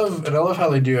I love how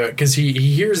they do it, because he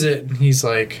hears it and he's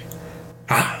like,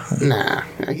 nah,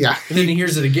 yeah. And then he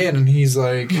hears it again and he's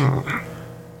like,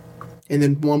 and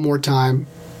then one more time,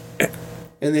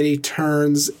 and then he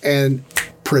turns and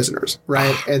prisoners,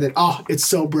 right? And then it's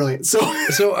so brilliant. So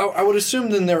I would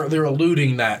assume then they're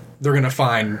alluding that they're gonna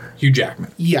find Hugh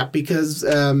Jackman. Yeah, because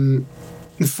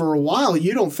for a while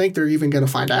you don't think they're even gonna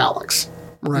find Alex,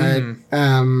 right?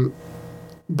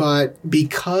 But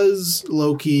because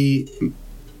Loki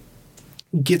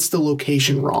gets the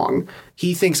location wrong,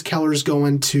 he thinks Keller's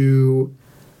going to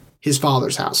his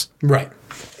father's house, right,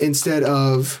 instead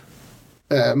of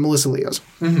Melissa Leo's.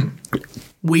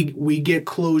 We get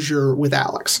closure with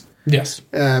Alex. Yes,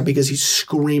 because he's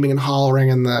screaming and hollering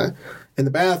in the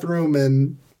bathroom,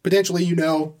 and potentially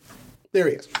there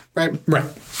he is, right? Right.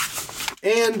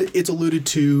 And it's alluded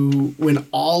to when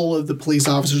all of the police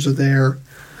officers are there,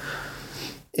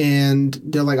 and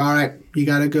they're like, "All right, you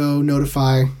got to go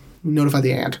notify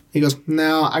the aunt." He goes,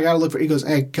 "No, I got to look for." He goes,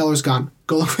 "Hey, Keller's gone.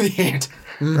 Go look for the aunt."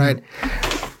 Right.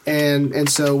 And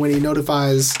so when he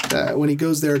notifies, when he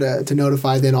goes there to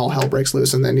notify, then all hell breaks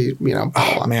loose, and then he,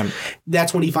 man,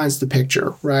 that's when he finds the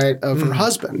picture, right, of her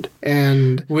husband,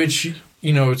 and which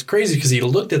it's crazy because he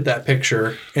looked at that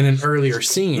picture in an earlier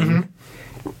scene,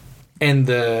 and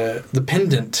the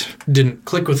pendant didn't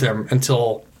click with him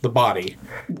until the body,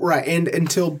 right, and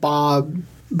until Bob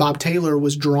Taylor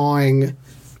was drawing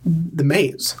the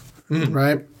maze,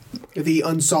 right, the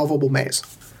unsolvable maze,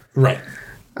 right.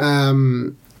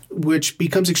 Which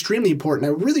becomes extremely important. I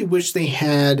really wish they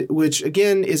had, which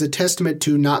again is a testament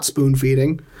to not spoon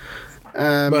feeding.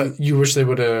 But you wish they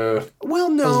would have. Well,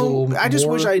 no, I just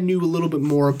wish I knew a little bit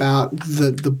more about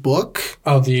the book.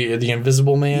 Oh, the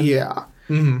Invisible Man. Yeah,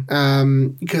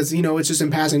 because it's just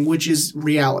in passing, which is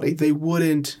reality. They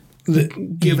wouldn't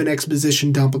give an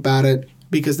exposition dump about it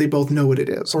because they both know what it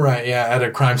is. Right. Yeah. At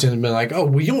a crime scene, and been like, "Oh,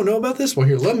 well, you don't know about this? Well,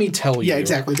 here, let me tell you." Yeah,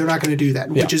 exactly. They're not going to do that,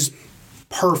 which is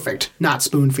perfect, not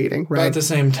spoon feeding, right? But at the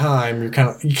same time, you're kind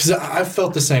of, because I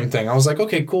felt the same thing. I was like,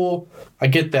 okay, cool, I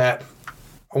get that.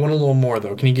 I want a little more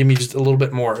though. Can you give me just a little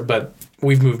bit more? But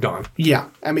we've moved on. Yeah.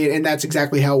 I mean, and that's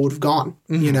exactly how it would have gone,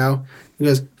 you know? He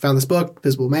goes, found this book,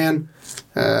 Invisible Man.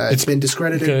 It's been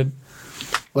discredited. Good.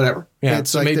 Whatever. Yeah, It's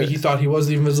so like maybe he thought he was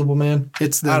the Invisible Man. I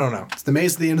don't know. It's the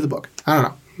maze at the end of the book. I don't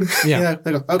know. Yeah. You know,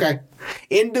 they go, okay.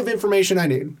 End of information I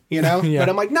need, you know? Yeah. But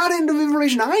I'm like, not end of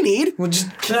information I need. Well,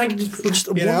 can I just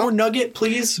one know? more nugget,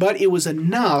 please? But it was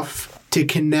enough to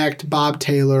connect Bob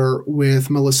Taylor with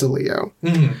Melissa Leo.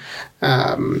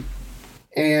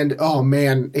 And oh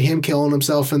man, him killing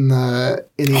himself in the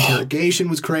interrogation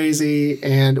was crazy,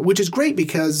 and which is great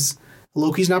because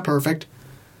Loki's not perfect.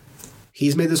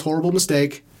 He's made this horrible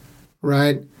mistake,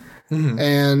 right?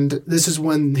 And this is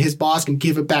when his boss can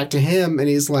give it back to him, and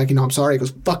he's like, I'm sorry. He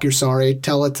goes, fuck, you're sorry.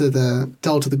 Tell it to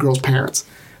the girl's parents.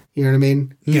 You know what I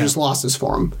mean? You just lost this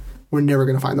for him. We're never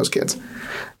gonna find those kids.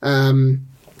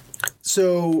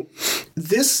 So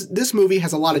this movie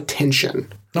has a lot of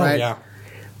tension, right? Oh yeah.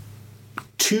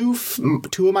 Two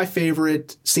of my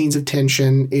favorite scenes of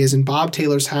tension is in Bob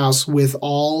Taylor's house with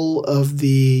all of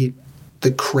the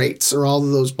crates or all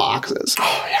of those boxes.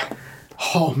 Oh yeah.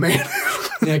 Oh man.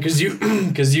 Yeah, because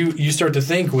you start to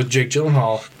think with Jake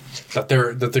Gyllenhaal that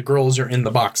the girls are in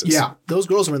the boxes. Yeah, those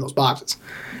girls are in those boxes,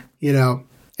 you know,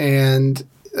 and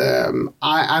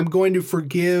I'm going to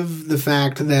forgive the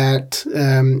fact that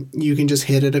you can just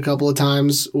hit it a couple of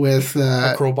times with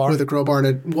a crowbar,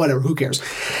 and whatever. Who cares?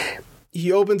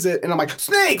 He opens it, and I'm like,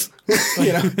 snakes!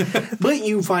 You know? But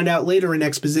you find out later in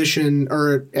exposition,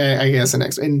 or I guess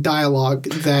in dialogue,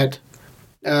 that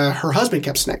her husband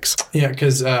kept snakes. Yeah,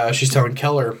 because she's telling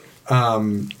Keller,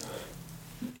 Alex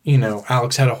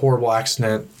had a horrible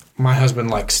accident. My husband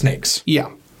likes snakes.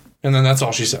 Yeah. And then that's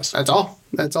all she says. That's all.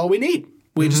 That's all we need.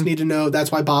 We just need to know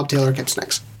that's why Bob Taylor kept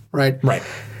snakes, right? Right.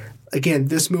 Again,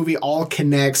 this movie all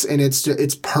connects, and it's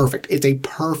perfect. It's a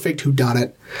perfect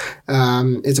whodunit.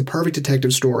 It's a perfect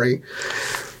detective story,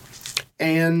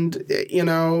 and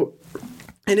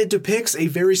and it depicts a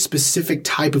very specific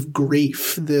type of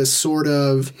grief. This sort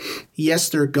of, yes,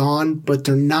 they're gone, but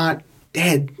they're not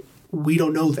dead. We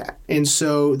don't know that, and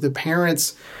so the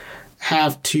parents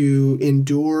have to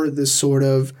endure this sort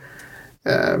of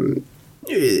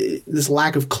this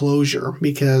lack of closure,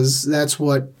 because that's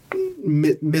what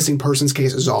missing persons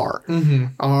cases are.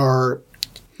 Are,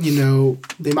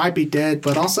 they might be dead,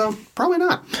 but also probably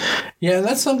not. Yeah, and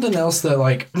that's something else that,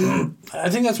 like, I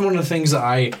think that's one of the things that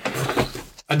I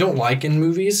don't like in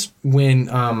movies, when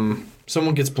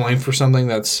someone gets blamed for something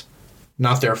that's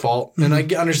not their fault. And I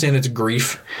understand it's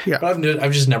grief, but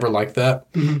I've just never liked that.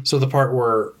 So the part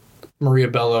where Maria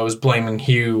Bello is blaming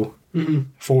Hugh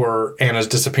for Anna's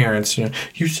disappearance,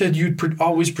 you said you'd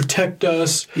always protect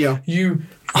us. Yeah.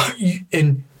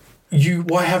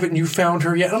 Why haven't you found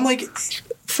her yet? I'm like,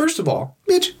 first of all,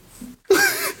 bitch,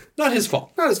 not his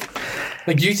fault. Not his fault.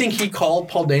 Like, do you think he called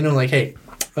Paul Dano like, hey,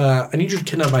 I need you to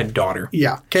kidnap my daughter?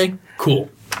 Yeah. Okay, cool.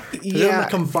 Yeah. I'm going to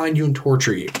come find you and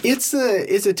torture you. It's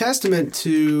a testament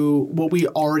to what we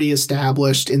already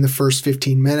established in the first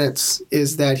 15 minutes,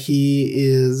 is that he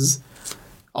is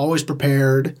always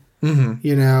prepared.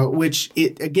 Which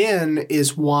again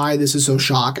is why this is so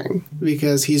shocking,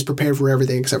 because he's prepared for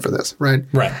everything except for this, right?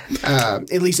 Right.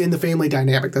 At least in the family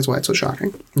dynamic, that's why it's so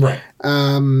shocking. Right.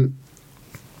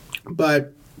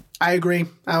 But I agree.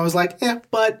 I was like, yeah,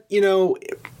 but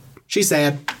she's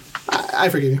sad. I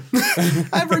forgive you.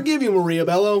 I forgive you, Maria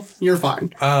Bello. You're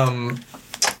fine.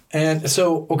 And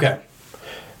so, okay.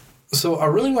 So I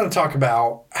really want to talk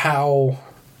about how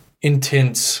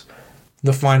intense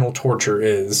the final torture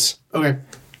is. Okay.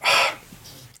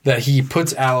 That he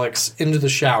puts Alex into the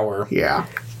shower. Yeah.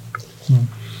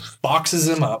 Boxes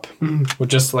him up with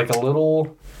just like a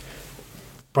little,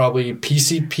 probably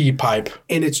PCP pipe.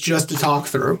 And it's just to talk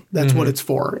through. That's what it's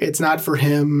for. It's not for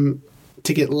him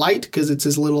to get light, because it's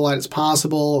as little light as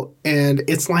possible. And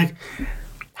it's like,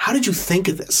 how did you think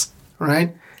of this?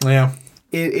 Right? Yeah.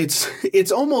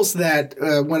 It's almost that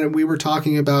when we were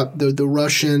talking about the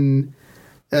Russian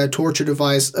torture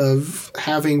device of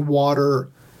having water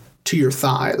to your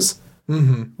thighs,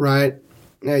 right?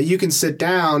 You can sit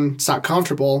down, it's not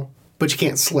comfortable, but you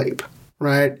can't sleep,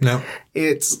 right? No.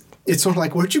 It's sort of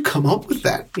like, where'd you come up with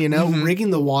that? Rigging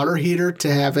the water heater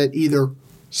to have it either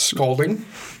scalding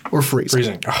or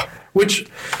freezing. Which,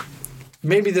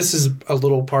 maybe this is a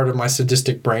little part of my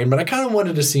sadistic brain, but I kind of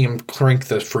wanted to see him crank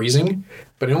the freezing,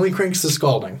 but it only cranks the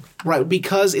scalding. Right,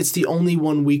 because it's the only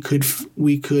one we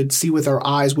could see with our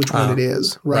eyes which one it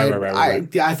is. Right.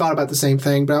 I thought about the same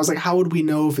thing, but I was like, how would we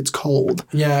know if it's cold?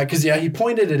 Yeah, because he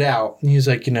pointed it out, and he's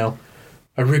like,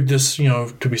 I rigged this,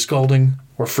 to be scalding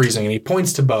or freezing, and he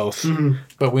points to both,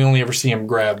 but we only ever see him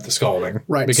grab the scalding.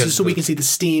 Right, so we can see the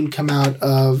steam come out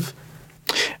of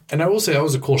And I will say that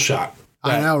was a cool shot.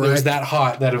 I know, right? It was that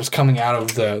hot that it was coming out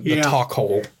of the talk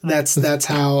hole. That's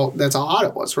how hot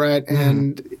it was, right?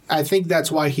 And I think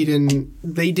that's why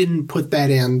they didn't put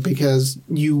that in, because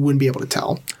you wouldn't be able to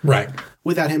tell. Right.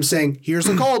 Without him saying, here's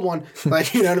a cold one.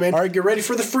 Like, you know what I mean? All right, get ready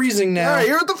for the freezing now. All right,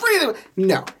 here's the freezing.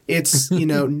 No, it's,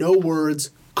 no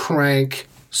words, crank,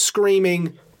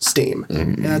 screaming, steam.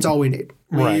 And that's all we need.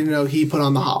 We need to know he put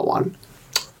on the hot one.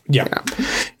 Yeah.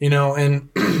 And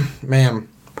man,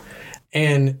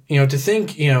 and, to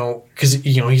think, because,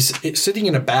 he's sitting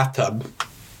in a bathtub,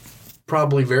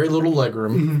 probably very little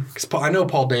legroom. Because I know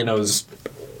Paul Dano's,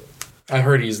 I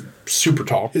heard he's super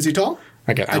tall. Is he tall?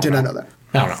 I did not know that.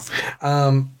 I don't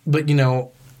know. But,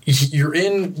 you're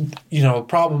in,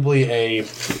 probably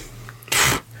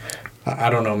I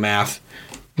don't know math,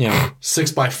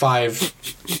 6x5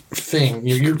 thing.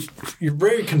 You're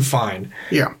very confined.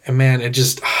 Yeah. And man, it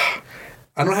just, I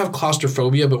don't have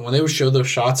claustrophobia, but when they would show those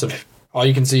shots of all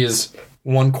you can see is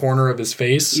one corner of his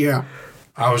face. Yeah.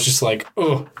 I was just like,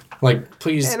 oh, like,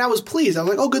 please. And I was pleased. I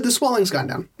was like, oh, good, the swelling's gone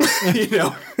down.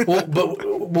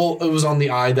 Well, it was on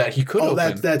the eye that he could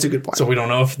open. That's a good point. So we don't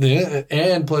know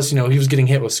and plus, he was getting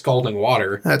hit with scalding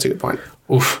water. That's a good point.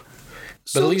 Oof.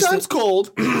 But at least it's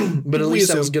cold. But at least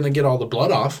that was going to get all the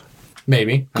blood off.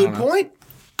 Maybe. Good point.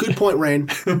 Good point, Rain.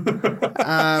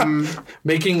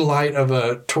 Making light of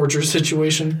a torture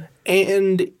situation.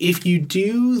 And if you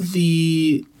do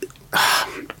the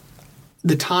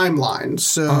timeline,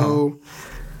 so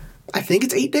I think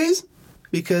it's 8 days,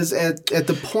 because at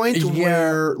the point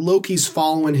where Loki's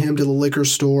following him to the liquor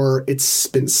store, it's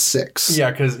been 6. Yeah,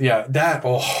 because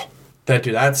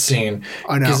that scene.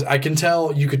 I know.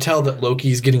 Because you could tell that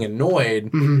Loki's getting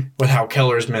annoyed with how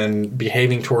Keller's been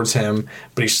behaving towards him,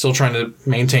 but he's still trying to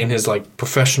maintain his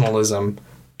professionalism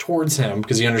towards him,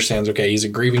 because he understands, okay, he's a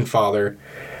grieving father.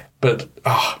 But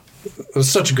it was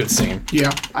such a good scene.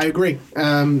 Yeah, I agree.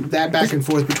 That back and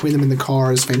forth between them in the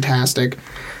car is fantastic.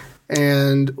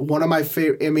 And one of my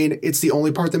favorite, it's the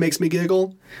only part that makes me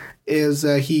giggle, is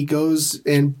he goes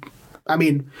and,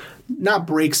 not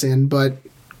breaks in, but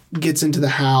gets into the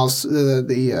house,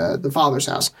 the father's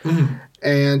house. Mm-hmm.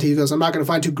 And he goes, I'm not going to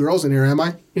find 2 girls in here, am I?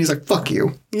 And he's like, fuck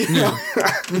you. And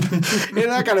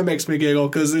that kind of makes me giggle,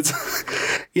 because it's,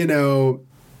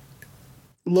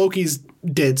 Loki's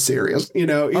dead serious. He's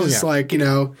just like,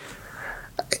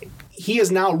 he has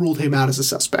now ruled him out as a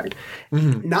suspect.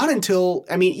 Mm-hmm. Not until,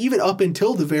 even up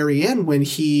until the very end, when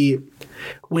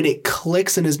it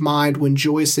clicks in his mind when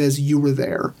Joy says, you were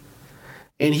there.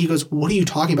 And he goes, what are you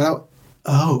talking about?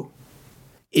 Oh,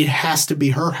 it has to be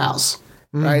her house,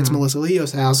 right? It's Melissa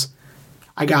Leo's house.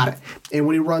 I got it. And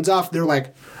when he runs off, they're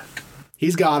like,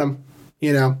 he's got him,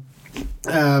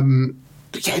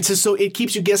 it's just so it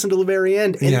keeps you guessing till the very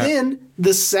end. And then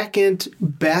the second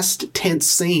best tense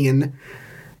scene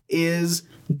is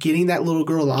getting that little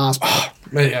girl to the hospital.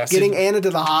 Getting Anna to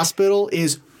the hospital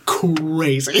is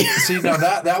crazy. See, now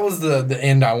that was the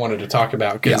end I wanted to talk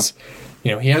about, because he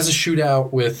has a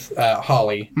shootout with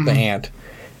Holly, the aunt,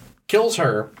 kills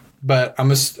her, but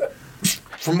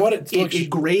from what it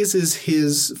grazes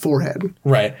his forehead,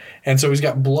 right, and so he's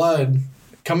got blood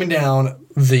coming down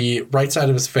the right side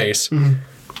of his face.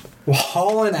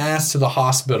 Hauling ass to the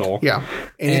hospital. Yeah.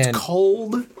 And it's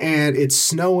cold, and it's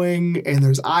snowing, and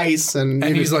there's ice. And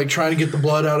he's trying to get the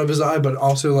blood out of his eye, but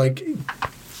also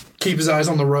keep his eyes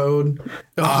on the road.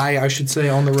 I should say,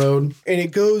 on the road. And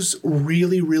it goes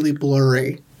really, really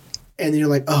blurry. And then you're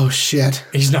like, oh, shit.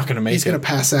 He's not going to make it. He's going to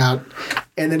pass out.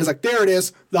 And then it's like, there it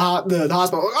is. The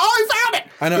hospital. Oh, he found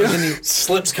it. I know. And then he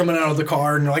slips coming out of the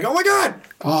car, and you're like, oh, my God.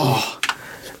 Oh,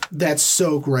 that's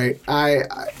so great.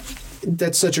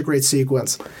 That's such a great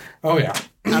sequence. Oh, yeah.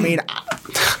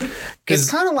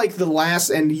 It's kind of like the last,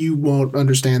 and you won't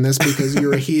understand this because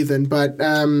you're a heathen, but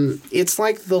it's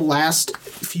like the last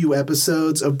few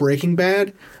episodes of Breaking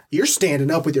Bad. You're standing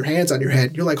up with your hands on your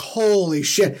head. You're like, holy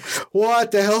shit,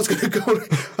 what the hell's going to go?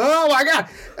 Oh, my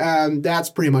God. That's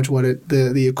pretty much what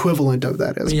the equivalent of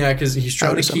that is. Yeah, because he's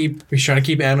trying to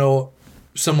keep Anna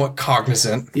somewhat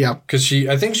cognizant. Yeah. Because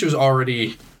I think she was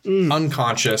already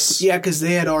unconscious. Yeah, because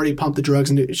they had already pumped the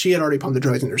drugs she had already pumped the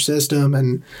drugs in her system,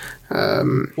 and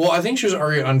I think she was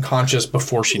already unconscious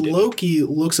before she did. Loki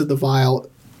looks at the vial.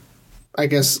 I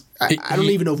guess I don't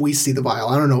even know if we see the vial.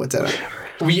 I don't know what's in it.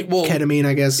 Ketamine,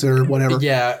 I guess, or whatever.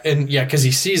 Yeah, because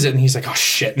he sees it and he's like, oh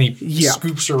shit, and he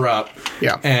scoops her up.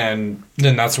 Yeah, and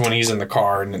then that's when he's in the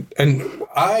car, and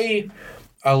I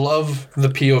love the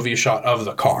POV shot of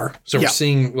the car. So we're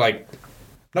seeing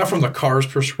not from the car's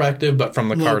perspective, but from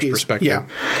the car's perspective. Yeah.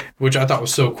 Which I thought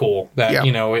was so cool that,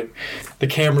 the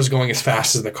camera's going as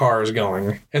fast as the car is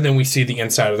going. And then we see the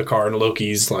inside of the car and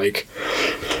Loki's like...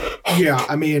 Yeah,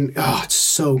 I mean, it's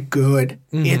so good.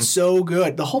 Mm-hmm. It's so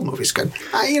good. The whole movie's good.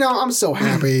 I'm so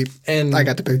happy and I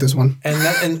got to pick this one.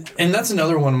 And that's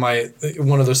another one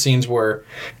of those scenes where,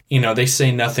 they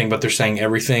say nothing, but they're saying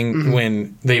everything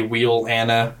when they wheel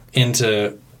Anna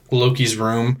into Loki's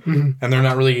room, and they're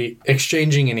not really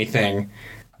exchanging anything,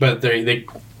 but they're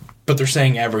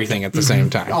saying everything at the same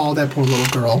time. Oh, that poor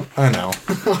little girl. I know.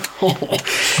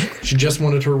 She just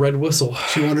wanted her red whistle.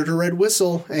 She wanted her red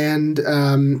whistle,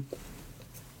 and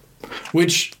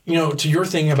which, to your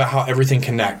thing about how everything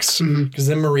connects, because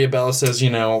then Maria Bella says,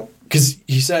 because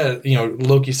he said,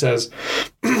 Loki says,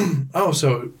 oh,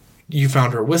 so you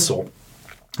found her whistle.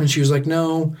 And she was like,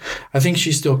 no, I think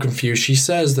she's still confused. She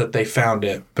says that they found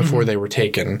it before they were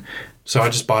taken, so I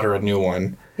just bought her a new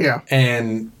one. Yeah.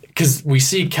 And because we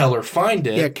see Keller find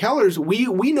it. Yeah,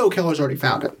 we know Keller's already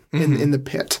found it in the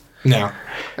pit. No.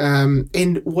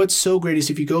 And what's so great is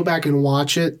if you go back and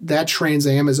watch it, that Trans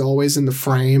Am is always in the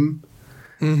frame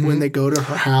when they go to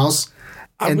her house.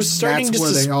 And that's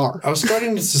where they are. I was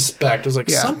starting to suspect. I was like,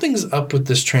 something's up with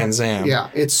this Trans Am. Yeah,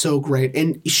 it's so great.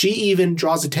 And she even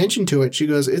draws attention to it. She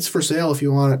goes, it's for sale if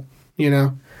you want it,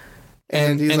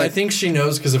 And he's I think she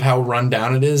knows because of how run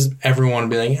down it is. Everyone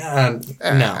would be like,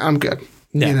 no. I'm good.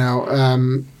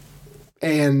 No.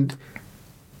 And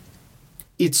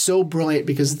it's so brilliant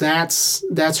because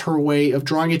that's her way of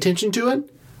drawing attention to it,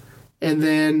 and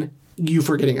then you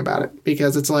forgetting about it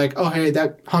because it's like, oh hey,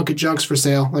 that hunk of junk's for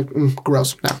sale. Like,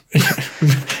 gross. No,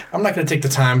 I'm not going to take the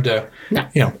time to,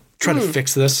 try to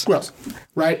fix this. Gross,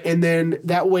 right? And then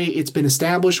that way, it's been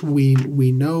established. We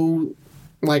know,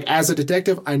 like as a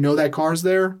detective, I know that car's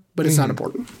there, but it's not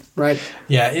important, right?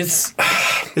 Yeah, it's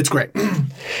great.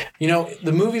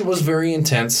 The movie was very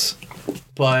intense,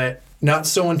 but not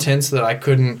so intense that I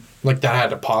couldn't, that I had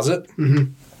to pause it.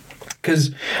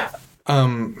 Because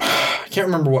I can't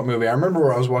remember what movie. I remember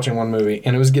where I was watching one movie,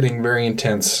 and it was getting very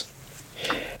intense,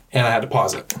 and I had to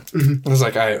pause it. I was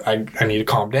like, I need to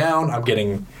calm down. I'm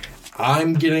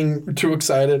getting too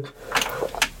excited.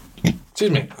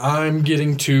 Excuse me. I'm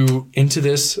getting too into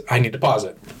this. I need to pause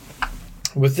it.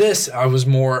 With this, I was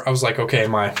like, okay,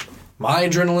 my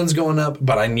adrenaline's going up,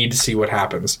 but I need to see what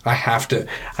happens. I have to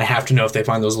know if they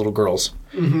find those little girls.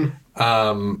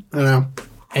 I know.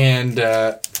 And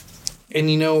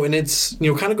it's,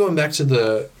 kind of going back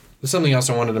to something else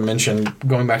I wanted to mention,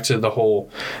 going back to the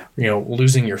whole,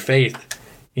 losing your faith,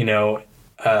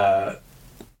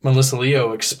 Melissa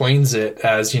Leo explains it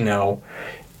as,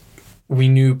 we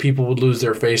knew people would lose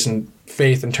their faith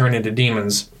and turn into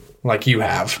demons like you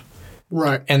have.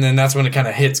 Right. And then that's when it kind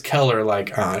of hits Keller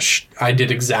like, I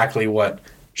did exactly what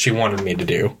she wanted me to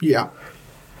do. Yeah.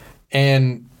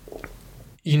 And,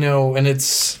 and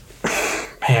it's,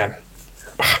 man,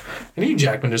 and Hugh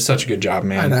Jackman does such a good job,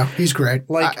 man. I know. He's great.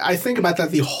 Like, I think about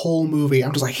that the whole movie.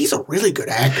 I'm just like, he's a really good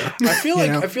actor. I feel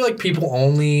like people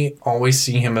always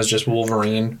see him as just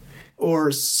Wolverine.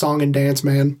 Or Song and Dance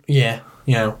Man. Yeah.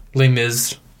 Les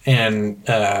Mis and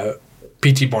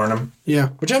P.T. Barnum. Yeah.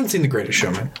 Which I haven't seen The Greatest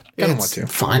Showman. I don't want to.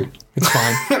 Fine. It's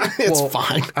fine. It's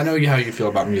fine. I know how you feel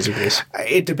about musicals.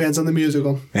 It depends on the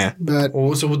musical. Yeah. But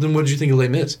so then what did you think of Les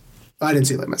Mis? I didn't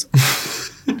see Les Mis.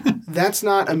 That's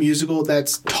not a musical.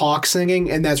 That's talk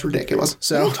singing, and that's ridiculous.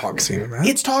 So talk singing, man.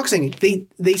 It's talk singing.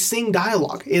 They sing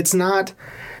dialogue. It's not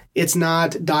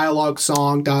dialogue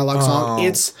song.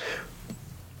 It's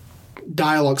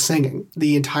dialogue singing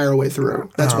the entire way through.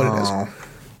 That's what it is.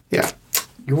 Yeah.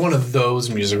 You're one of those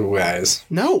musical guys.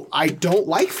 No, I don't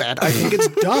like that. I think it's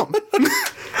dumb.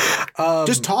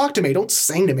 Just talk to me. Don't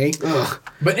sing to me. Ugh.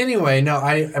 But anyway, no,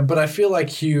 I feel like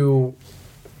Hugh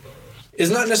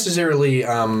is not necessarily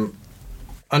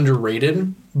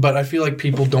underrated, but I feel like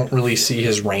people don't really see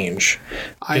his range.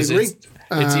 I agree.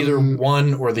 It's either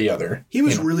one or the other. He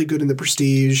was really good in The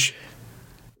Prestige.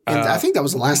 And I think that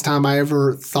was the last time I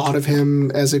ever thought of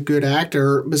him as a good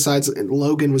actor. Besides,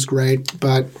 Logan was great,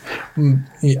 but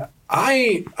yeah,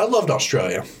 I loved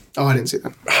Australia. Oh, I didn't see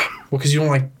that. Well, because you don't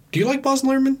like. Do you like Baz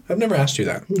Luhrmann? I've never asked you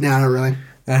that. No, not really.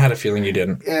 I had a feeling you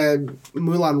didn't.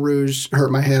 Moulin Rouge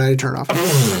hurt my head. I had to turn it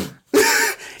off.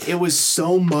 It was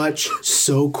so much,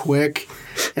 so quick,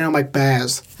 and I'm like,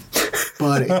 Baz,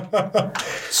 buddy,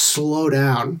 slow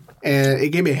down. And it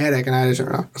gave me a headache, and I had to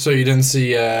turn it off. So you didn't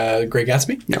see Great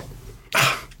Gatsby? No.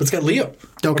 It's got Leo.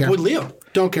 Don't care. With Leo.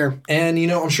 Don't care. And,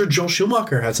 I'm sure Joel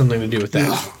Schumacher had something to do with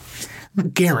that.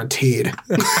 Guaranteed.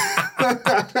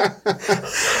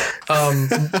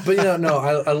 But no,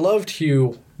 I loved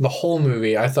Hugh the whole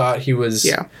movie. I thought he was,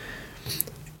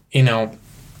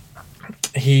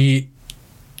 he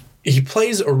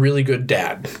plays a really good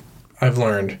dad. I've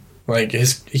learned like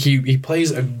he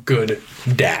plays a good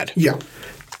dad. Yeah.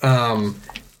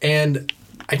 And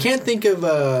I can't think of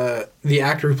the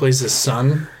actor who plays his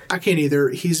son. I can't either.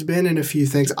 He's been in a few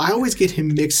things. I always get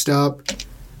him mixed up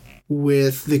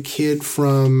with the kid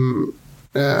from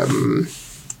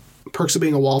Perks of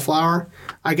Being a Wallflower.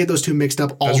 I get those two mixed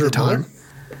up all Ezra the time. Miller?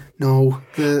 No.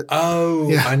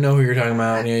 I know who you're talking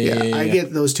about. Yeah. I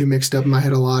get those two mixed up in my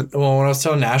head a lot. Well, when I was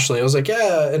telling Ashley, I was like,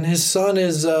 yeah, and his son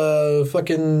is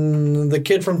fucking the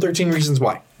kid from 13 Reasons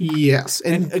Why. Yes.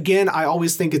 And again, I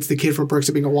always think it's the kid from Perks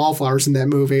of Being a Wallflowers in that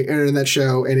movie, or in that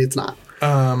show, and it's not.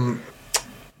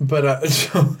 But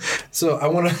so I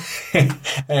want to hang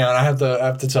on. I have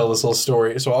to tell this little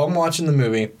story. So I'm watching the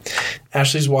movie.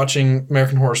 Ashley's watching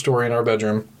American Horror Story in our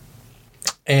bedroom,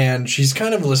 and she's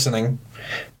kind of listening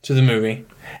to the movie,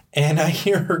 and I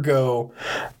hear her go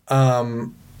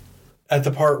at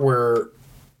the part where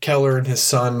Keller and his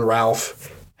son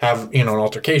Ralph have an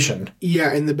altercation.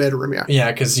 Yeah, in the bedroom.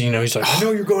 Yeah, because he's like, I know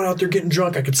you're going out there getting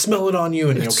drunk. I could smell it on you,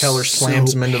 and Keller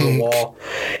slams him into the wall.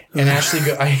 And I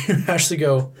hear Ashley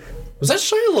go, was that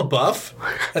Shia LaBeouf?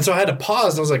 And so I had to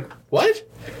pause. And I was like, what?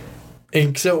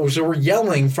 And so we're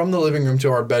yelling from the living room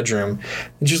to our bedroom,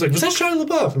 and she's like, was that Shia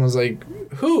LaBeouf? And I was like,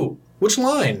 who? Which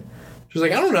line? She was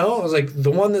like, I don't know. I was like,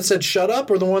 the one that said shut up,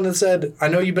 or the one that said, I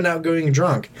know you've been out going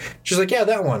drunk? She's like, yeah,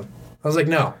 that one. I was like,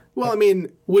 no. Well, I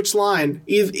mean, which line?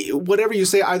 Whatever you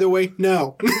say, either way,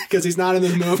 no, because he's not in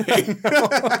this movie.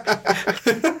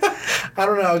 I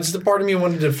don't know. Just a part of me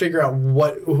wanted to figure out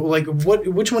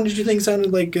which one did you think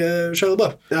sounded like Shia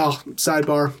LaBeouf? Oh,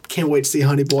 sidebar. Can't wait to see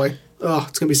Honey Boy. Oh,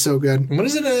 it's going to be so good. When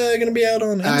is it going to be out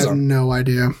on Amazon? I have no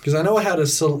idea. Because I know it had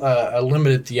a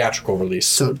limited theatrical release.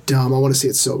 So dumb. I want to see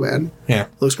it so bad. Yeah.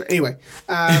 Looks great. Anyway,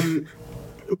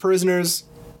 Prisoners,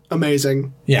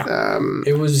 amazing. Yeah.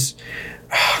 It was...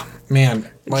 Man,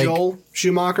 Joel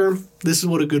Schumacher, this is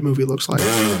what a good movie looks like.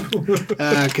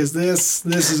 Because this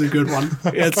is a good one.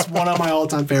 It's one of my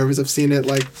all-time favorites. I've seen it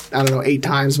 8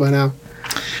 times by now.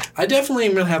 I definitely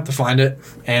am going to have to find it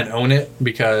and own it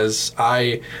because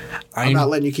I'm not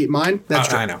letting you keep mine. That's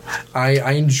true. I know.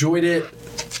 I enjoyed it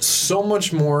so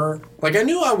much more. Like, I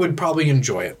knew I would probably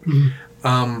enjoy it.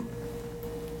 Mm-hmm.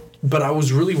 But I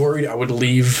was really worried I would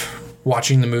leave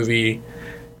watching the movie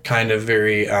kind of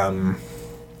very...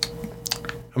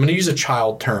 I'm going to use a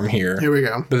child term here. Here we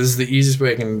go. But this is the easiest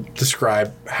way I can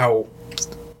describe how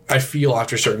I feel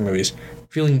after certain movies.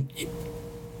 Feeling...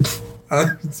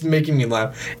 it's making me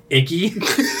laugh. Icky.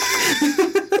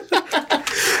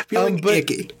 Feeling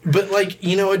icky. But,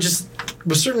 it just...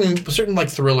 With certain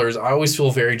thrillers, I always feel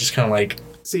very just kind of like...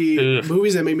 See, ugh.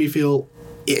 Movies that make me feel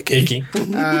icky.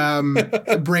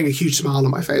 Bring a huge smile on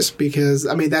my face because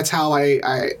that's how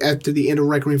I after the end of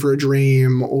Requiem for a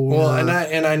Dream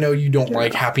I know you don't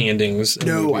like happy endings.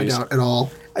 No, I don't at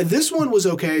all. This one was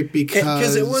okay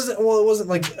because it wasn't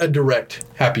like a direct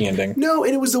happy ending. No,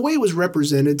 and it was the way it was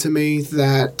represented to me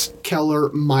that Keller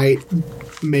might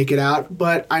make it out,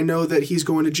 but I know that he's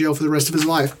going to jail for the rest of his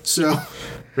life. So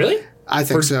really, I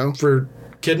think so for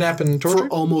kidnapping and torture? For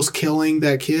almost killing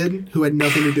that kid who had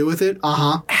nothing to do with it.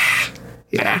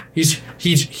 Yeah. He's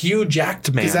Hugh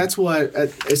Jackman. Because that's what,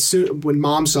 as soon when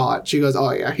Mom saw it, she goes,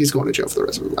 oh yeah, he's going to jail for the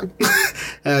rest of his life.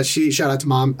 Shout out to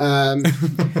Mom.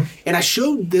 And I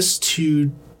showed this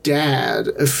to Dad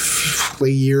a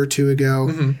year or two ago.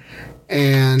 Mm-hmm.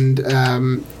 And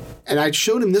I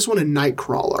showed him this one in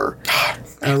Nightcrawler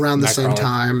around the same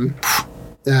time.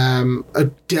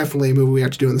 Definitely a movie we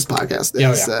have to do on this podcast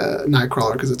is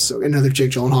Nightcrawler because it's another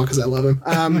Jake Gyllenhaal because I love him.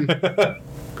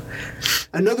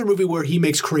 Another movie where he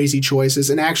makes crazy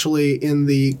choices, and actually in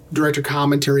the director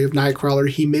commentary of Nightcrawler,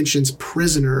 he mentions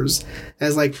Prisoners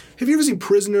as have you ever seen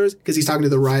Prisoners? Because he's talking to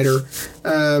the writer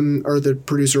or the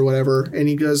producer or whatever, and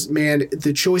he goes, man,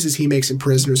 the choices he makes in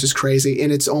Prisoners is crazy,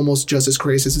 and it's almost just as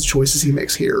crazy as the choices he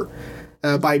makes here.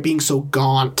 By being so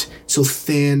gaunt, so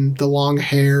thin, the long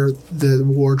hair, the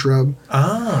wardrobe.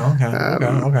 Oh,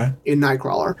 okay. In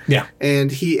Nightcrawler. Yeah.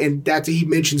 And he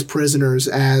mentions Prisoners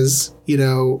as,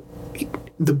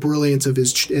 the brilliance of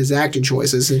his acting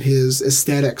choices and his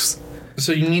aesthetics.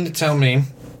 So you need to tell me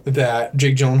that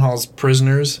Jake Gyllenhaal's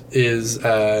Prisoners is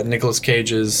Nicolas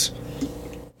Cage's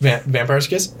Vampire's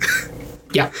Kiss?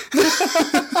 Yeah.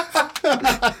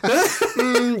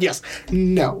 Yes.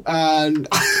 No.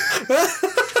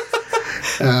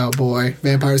 Oh boy,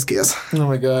 Vampire's Kiss. Oh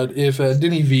my god! If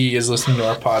Denny V is listening to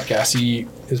our podcast, he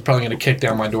is probably going to kick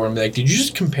down my door and be like, "Did you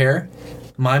just compare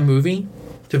my movie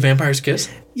to Vampire's Kiss?"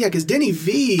 Yeah, because Denny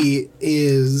V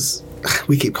is.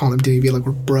 We keep calling him Denny V like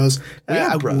we're bros.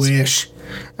 I bros. wish.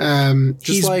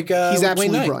 He's like, he's Wayne absolutely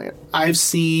Knight. brilliant. I've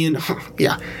seen.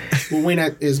 Yeah, well, Wayne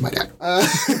Knight is my dad.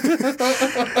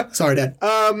 Sorry, Dad.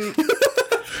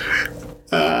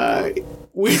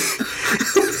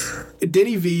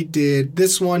 Denny V did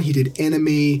this one. He did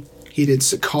Enemy. He did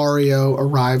Sicario,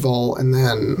 Arrival, and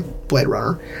then Blade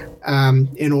Runner.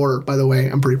 In order, by the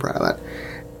way. I'm pretty proud of that.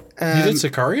 You did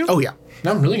Sicario? Oh yeah,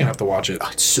 Now I'm really gonna have to watch it.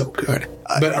 it's so good.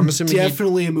 But I'm assuming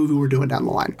Definitely a movie we're doing down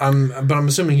the line. but I'm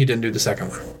assuming he didn't do the second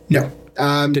one. No.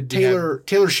 Did he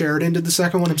Taylor Sheridan did the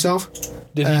second one himself.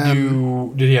 Did he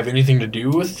do? Did he have anything to do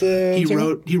with the? He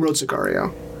wrote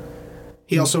Sicario.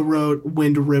 He also wrote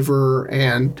Wind River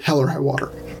and Hell or High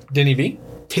Water. Denny V?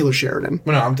 Taylor Sheridan.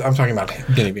 Well, no, I'm talking about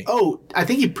Denny V. Oh, I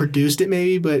think he produced it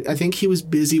maybe, but I think he was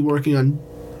busy working on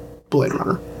Blade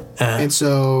Runner. And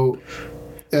so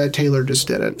Taylor just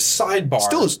did it. Sidebar.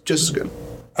 Still is just as good.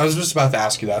 I was just about to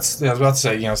ask you that. I was about to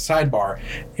say, sidebar.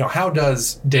 How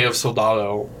does Day of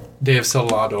Soldado,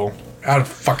 I don't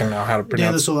fucking know how to Day of the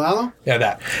pronounce it. Soldado? Yeah,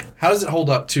 that. How does it hold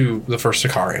up to the first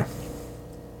Sicario?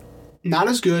 Not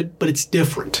as good, but it's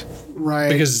different, right?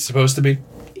 Because it's supposed to be?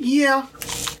 Yeah.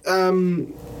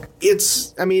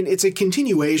 It's a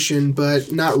continuation,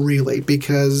 but not really,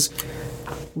 because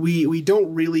we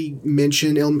don't really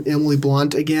mention Emily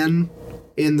Blunt again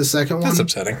in the second one. That's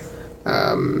upsetting.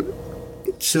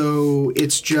 So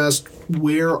it's just,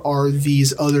 where are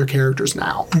these other characters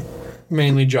now?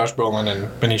 Mainly Josh Brolin and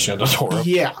Benicio del Toro.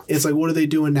 Yeah. It's like, what are they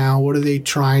doing now? What are they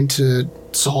trying to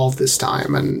solve this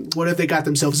time? And what have they got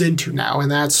themselves into now? And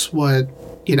that's what,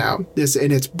 this,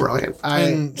 and it's brilliant. And I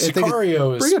think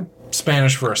Sicario it's is pretty good.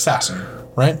 Spanish for assassin,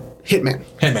 right? Hitman.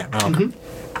 Hitman. Oh, okay.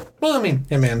 Mm-hmm. Well, I mean,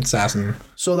 Hitman, assassin.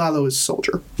 Soldado is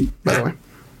soldier, by the way.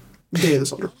 Day of the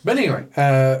Soldier. But anyway,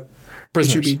 It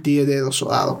prisoners. should be Dia de los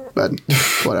Soldado, but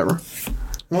whatever.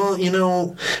 Well,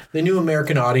 the new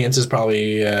American audience is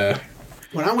probably...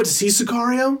 When I went to see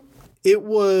Sicario, it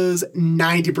was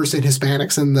 90%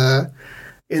 Hispanics in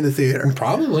the theater.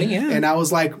 Probably, yeah. And I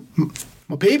was like,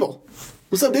 my people,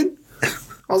 what's up, dude?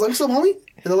 I was like, what's up, homie?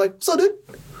 And they're like, what's up, dude?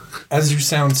 As you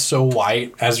sound so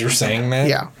white as you're saying that.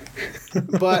 Yeah.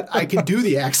 But I can do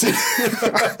the accent.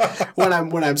 when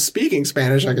I'm speaking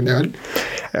Spanish, I can do it.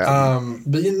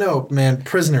 But man,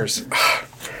 Prisoners.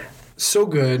 So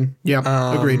good.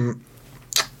 Yeah, agreed.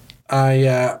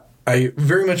 I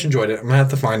very much enjoyed it. I'm going to have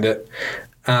to find it.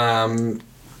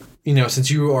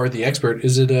 Since you are the expert,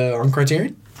 is it on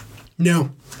Criterion?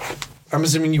 No. I'm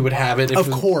assuming you would have it.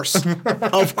 Of course.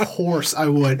 Of course I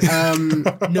would.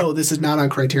 No, this is not on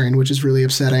Criterion, which is really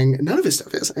upsetting. None of his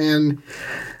stuff is. And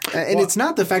it's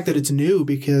not the fact that it's new,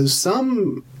 because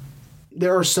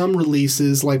there are some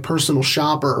releases like Personal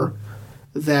Shopper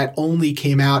that only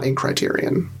came out in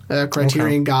Criterion.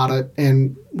 Criterion got it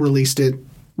and released it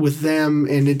with them,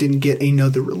 and it didn't get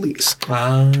another release.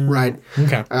 Right.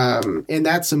 Okay. And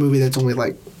that's a movie that's only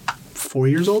like 4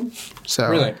 years old. So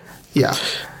Really? Yeah.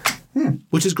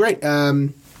 Which is great.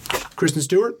 Kristen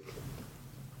Stewart,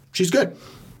 she's good.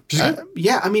 She's good?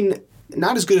 Yeah, I mean,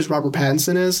 not as good as Robert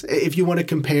Pattinson is. If you want to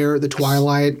compare the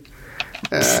Twilight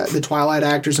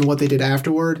actors and what they did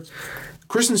afterward,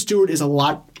 Kristen Stewart is a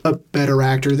better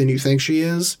actor than you think she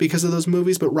is because of those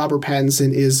movies, but Robert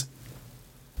Pattinson is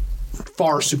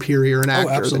far superior an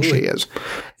actor than she is.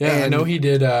 Yeah, and I know he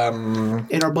did.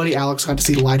 And our buddy Alex got to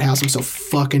see The Lighthouse. I'm so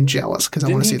fucking jealous because I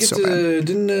want to see it so bad.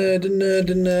 Didn't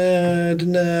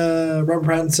Robert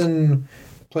Pattinson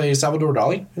play Salvador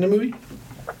Dali in a movie?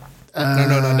 No,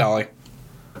 not Dali.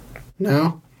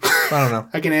 No, I don't know.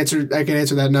 I can answer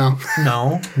that now.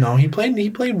 No. He played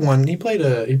one. He played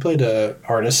a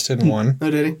artist in one.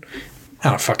 Oh, did he? I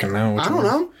don't fucking know. I don't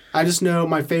know. I just know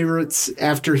my favorites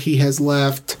after he has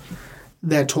left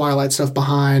that Twilight stuff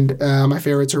behind. My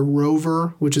favorites are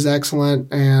Rover, which is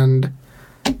excellent, and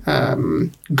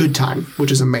Good Time, which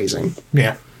is amazing.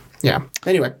 Yeah. Yeah.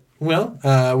 Anyway. Well,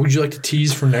 would you like to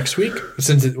tease for next week?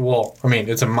 Since it's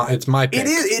my pick.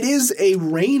 It is a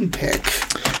Rain pick.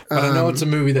 But I know it's a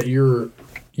movie that you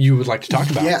would like to talk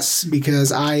about. Yes,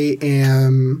 because I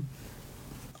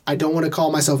don't want to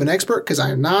call myself an expert because I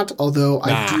am not, although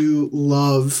I do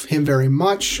love him very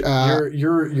much.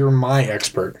 You're my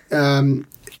expert.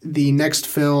 The next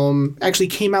film actually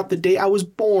came out the day I was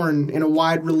born in a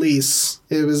wide release.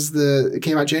 It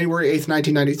came out January 8th,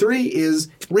 1993, is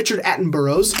Richard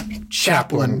Attenborough's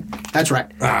Chaplin. That's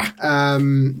right.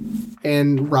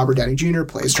 And Robert Downey Jr.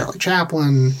 plays Charlie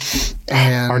Chaplin.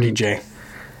 And RDJ.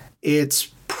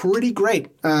 It's pretty great.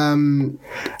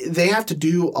 They have to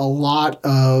do a lot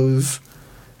of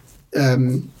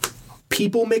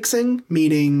people mixing,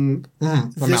 meaning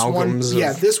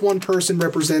amalgams this one person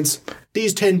represents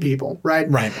these 10 people, right?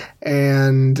 Right.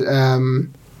 And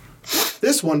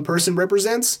this one person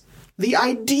represents the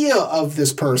idea of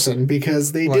this person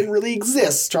because they didn't really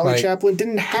exist. Charlie Chaplin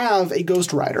didn't have a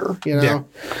ghostwriter, you know?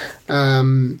 Yeah.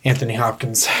 Anthony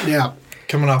Hopkins. Yeah.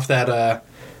 Coming off that,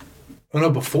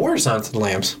 before Silence of the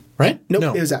Lambs, right? Nope,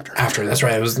 No, it was after. After, that's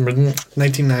right. It was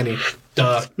 1990.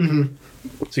 Duh. Mm-hmm.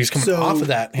 So he's coming off of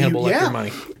that Hannibal Lecter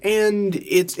money. And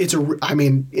it's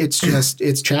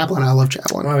Chaplin. I love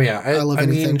Chaplin. Oh, yeah. I love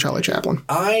anything Charlie Chaplin.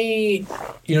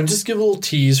 Just give a little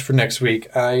tease for next week.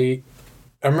 I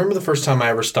remember the first time I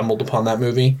ever stumbled upon that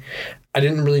movie. I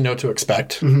didn't really know what to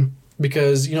expect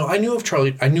because, I knew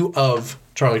of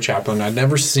Charlie Chaplin. I'd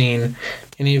never seen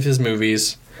any of his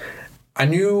movies. I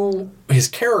knew his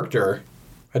character.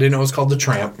 I didn't know it was called the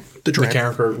Tramp. The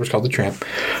character was called the Tramp.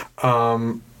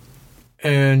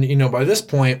 And, by this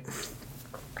point,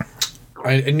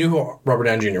 I knew who Robert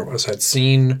Downey Jr. was. I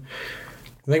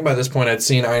think by this point I'd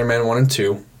seen Iron Man 1 and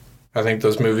 2. I think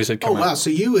those movies had come out. Oh, wow. So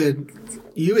you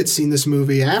had seen this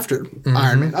movie after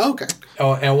Iron Man. Oh, okay.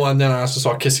 Oh, and then I also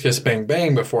saw Kiss Kiss Bang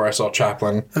Bang before I saw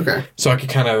Chaplin. Okay. So I could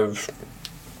kind of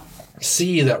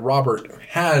see that Robert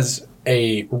has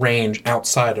a range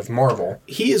outside of Marvel.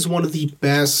 He is one of the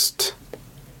best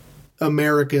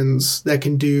Americans that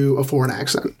can do a foreign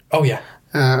accent. Oh, yeah.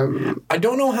 I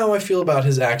don't know how I feel about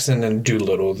his accent in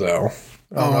Doolittle, though.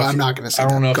 I'm not going to say that.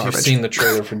 I don't know Garbage. if you've seen the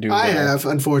trailer for Doolittle. I have,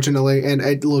 unfortunately, and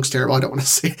it looks terrible. I don't want to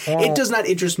see it. It does not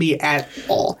interest me at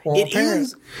all. Well, it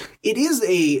is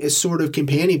a sort of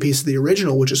companion piece of the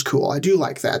original, which is cool. I do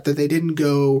like that they didn't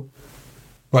go...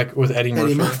 Like with Eddie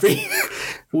Murphy.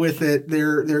 With it,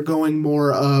 they're going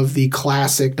more of the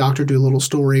classic Dr. Dolittle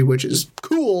story, which is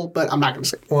cool, but I'm not going to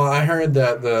say. Well, I heard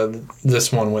that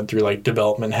this one went through like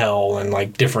development hell and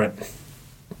like different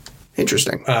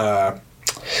interesting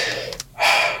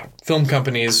film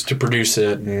companies to produce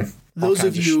it. And those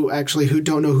of you actually who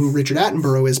don't know who Richard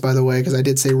Attenborough is, by the way, because I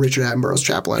did say Richard Attenborough's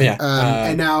Chaplin. Yeah.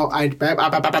 And now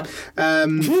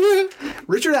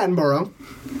Richard Attenborough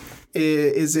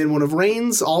is in one of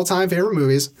Rain's all-time favorite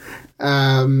movies,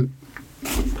 the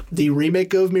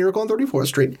remake of Miracle on 34th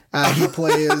Street. He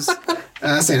plays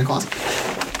Santa Claus.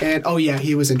 And,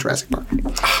 he was in Jurassic Park.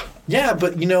 Yeah,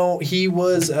 but, he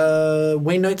was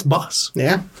Wayne Knight's boss.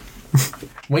 Yeah.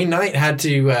 Wayne Knight had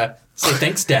to say,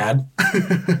 thanks, Dad.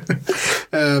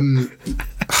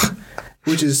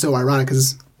 Which is so ironic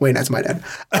because Wayne Knight's my dad.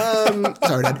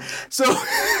 Sorry, Dad. So...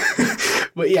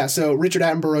 But yeah, so Richard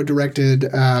Attenborough directed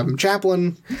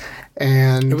Chaplin,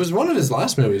 and it was one of his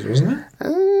last movies, wasn't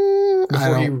it?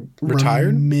 Before he retired.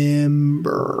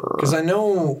 Remember? Because I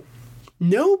know.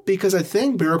 No, because I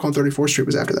think Miracle on 34th Street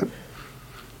was after that.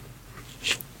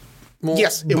 Well,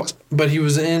 yes, it was. But he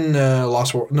was in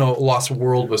Lost World. No, Lost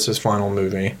World was his final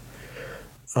movie.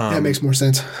 That makes more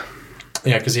sense.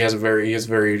 Yeah, because he has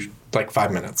very like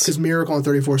 5 minutes. Because Miracle on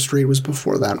 34th Street was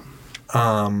before that.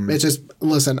 It's just,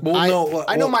 listen, I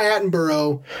know my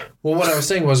Attenborough. Well, what I was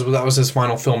saying was that was his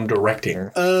final film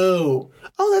directing. Oh,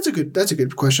 that's a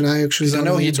good question. I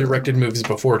know he directed movies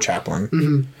before Chaplin.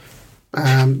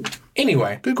 Mm-hmm.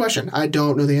 Anyway. Good question. I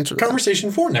don't know the answer to that.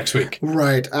 Conversation for next week.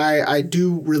 Right. I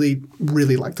do really,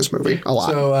 really like this movie a lot.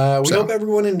 So we hope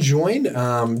everyone enjoyed.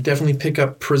 Definitely pick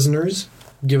up Prisoners.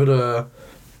 Give it a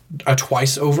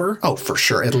twice over. Oh, for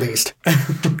sure, at least.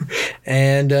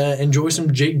 And enjoy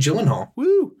some Jake Gyllenhaal.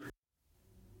 Woo!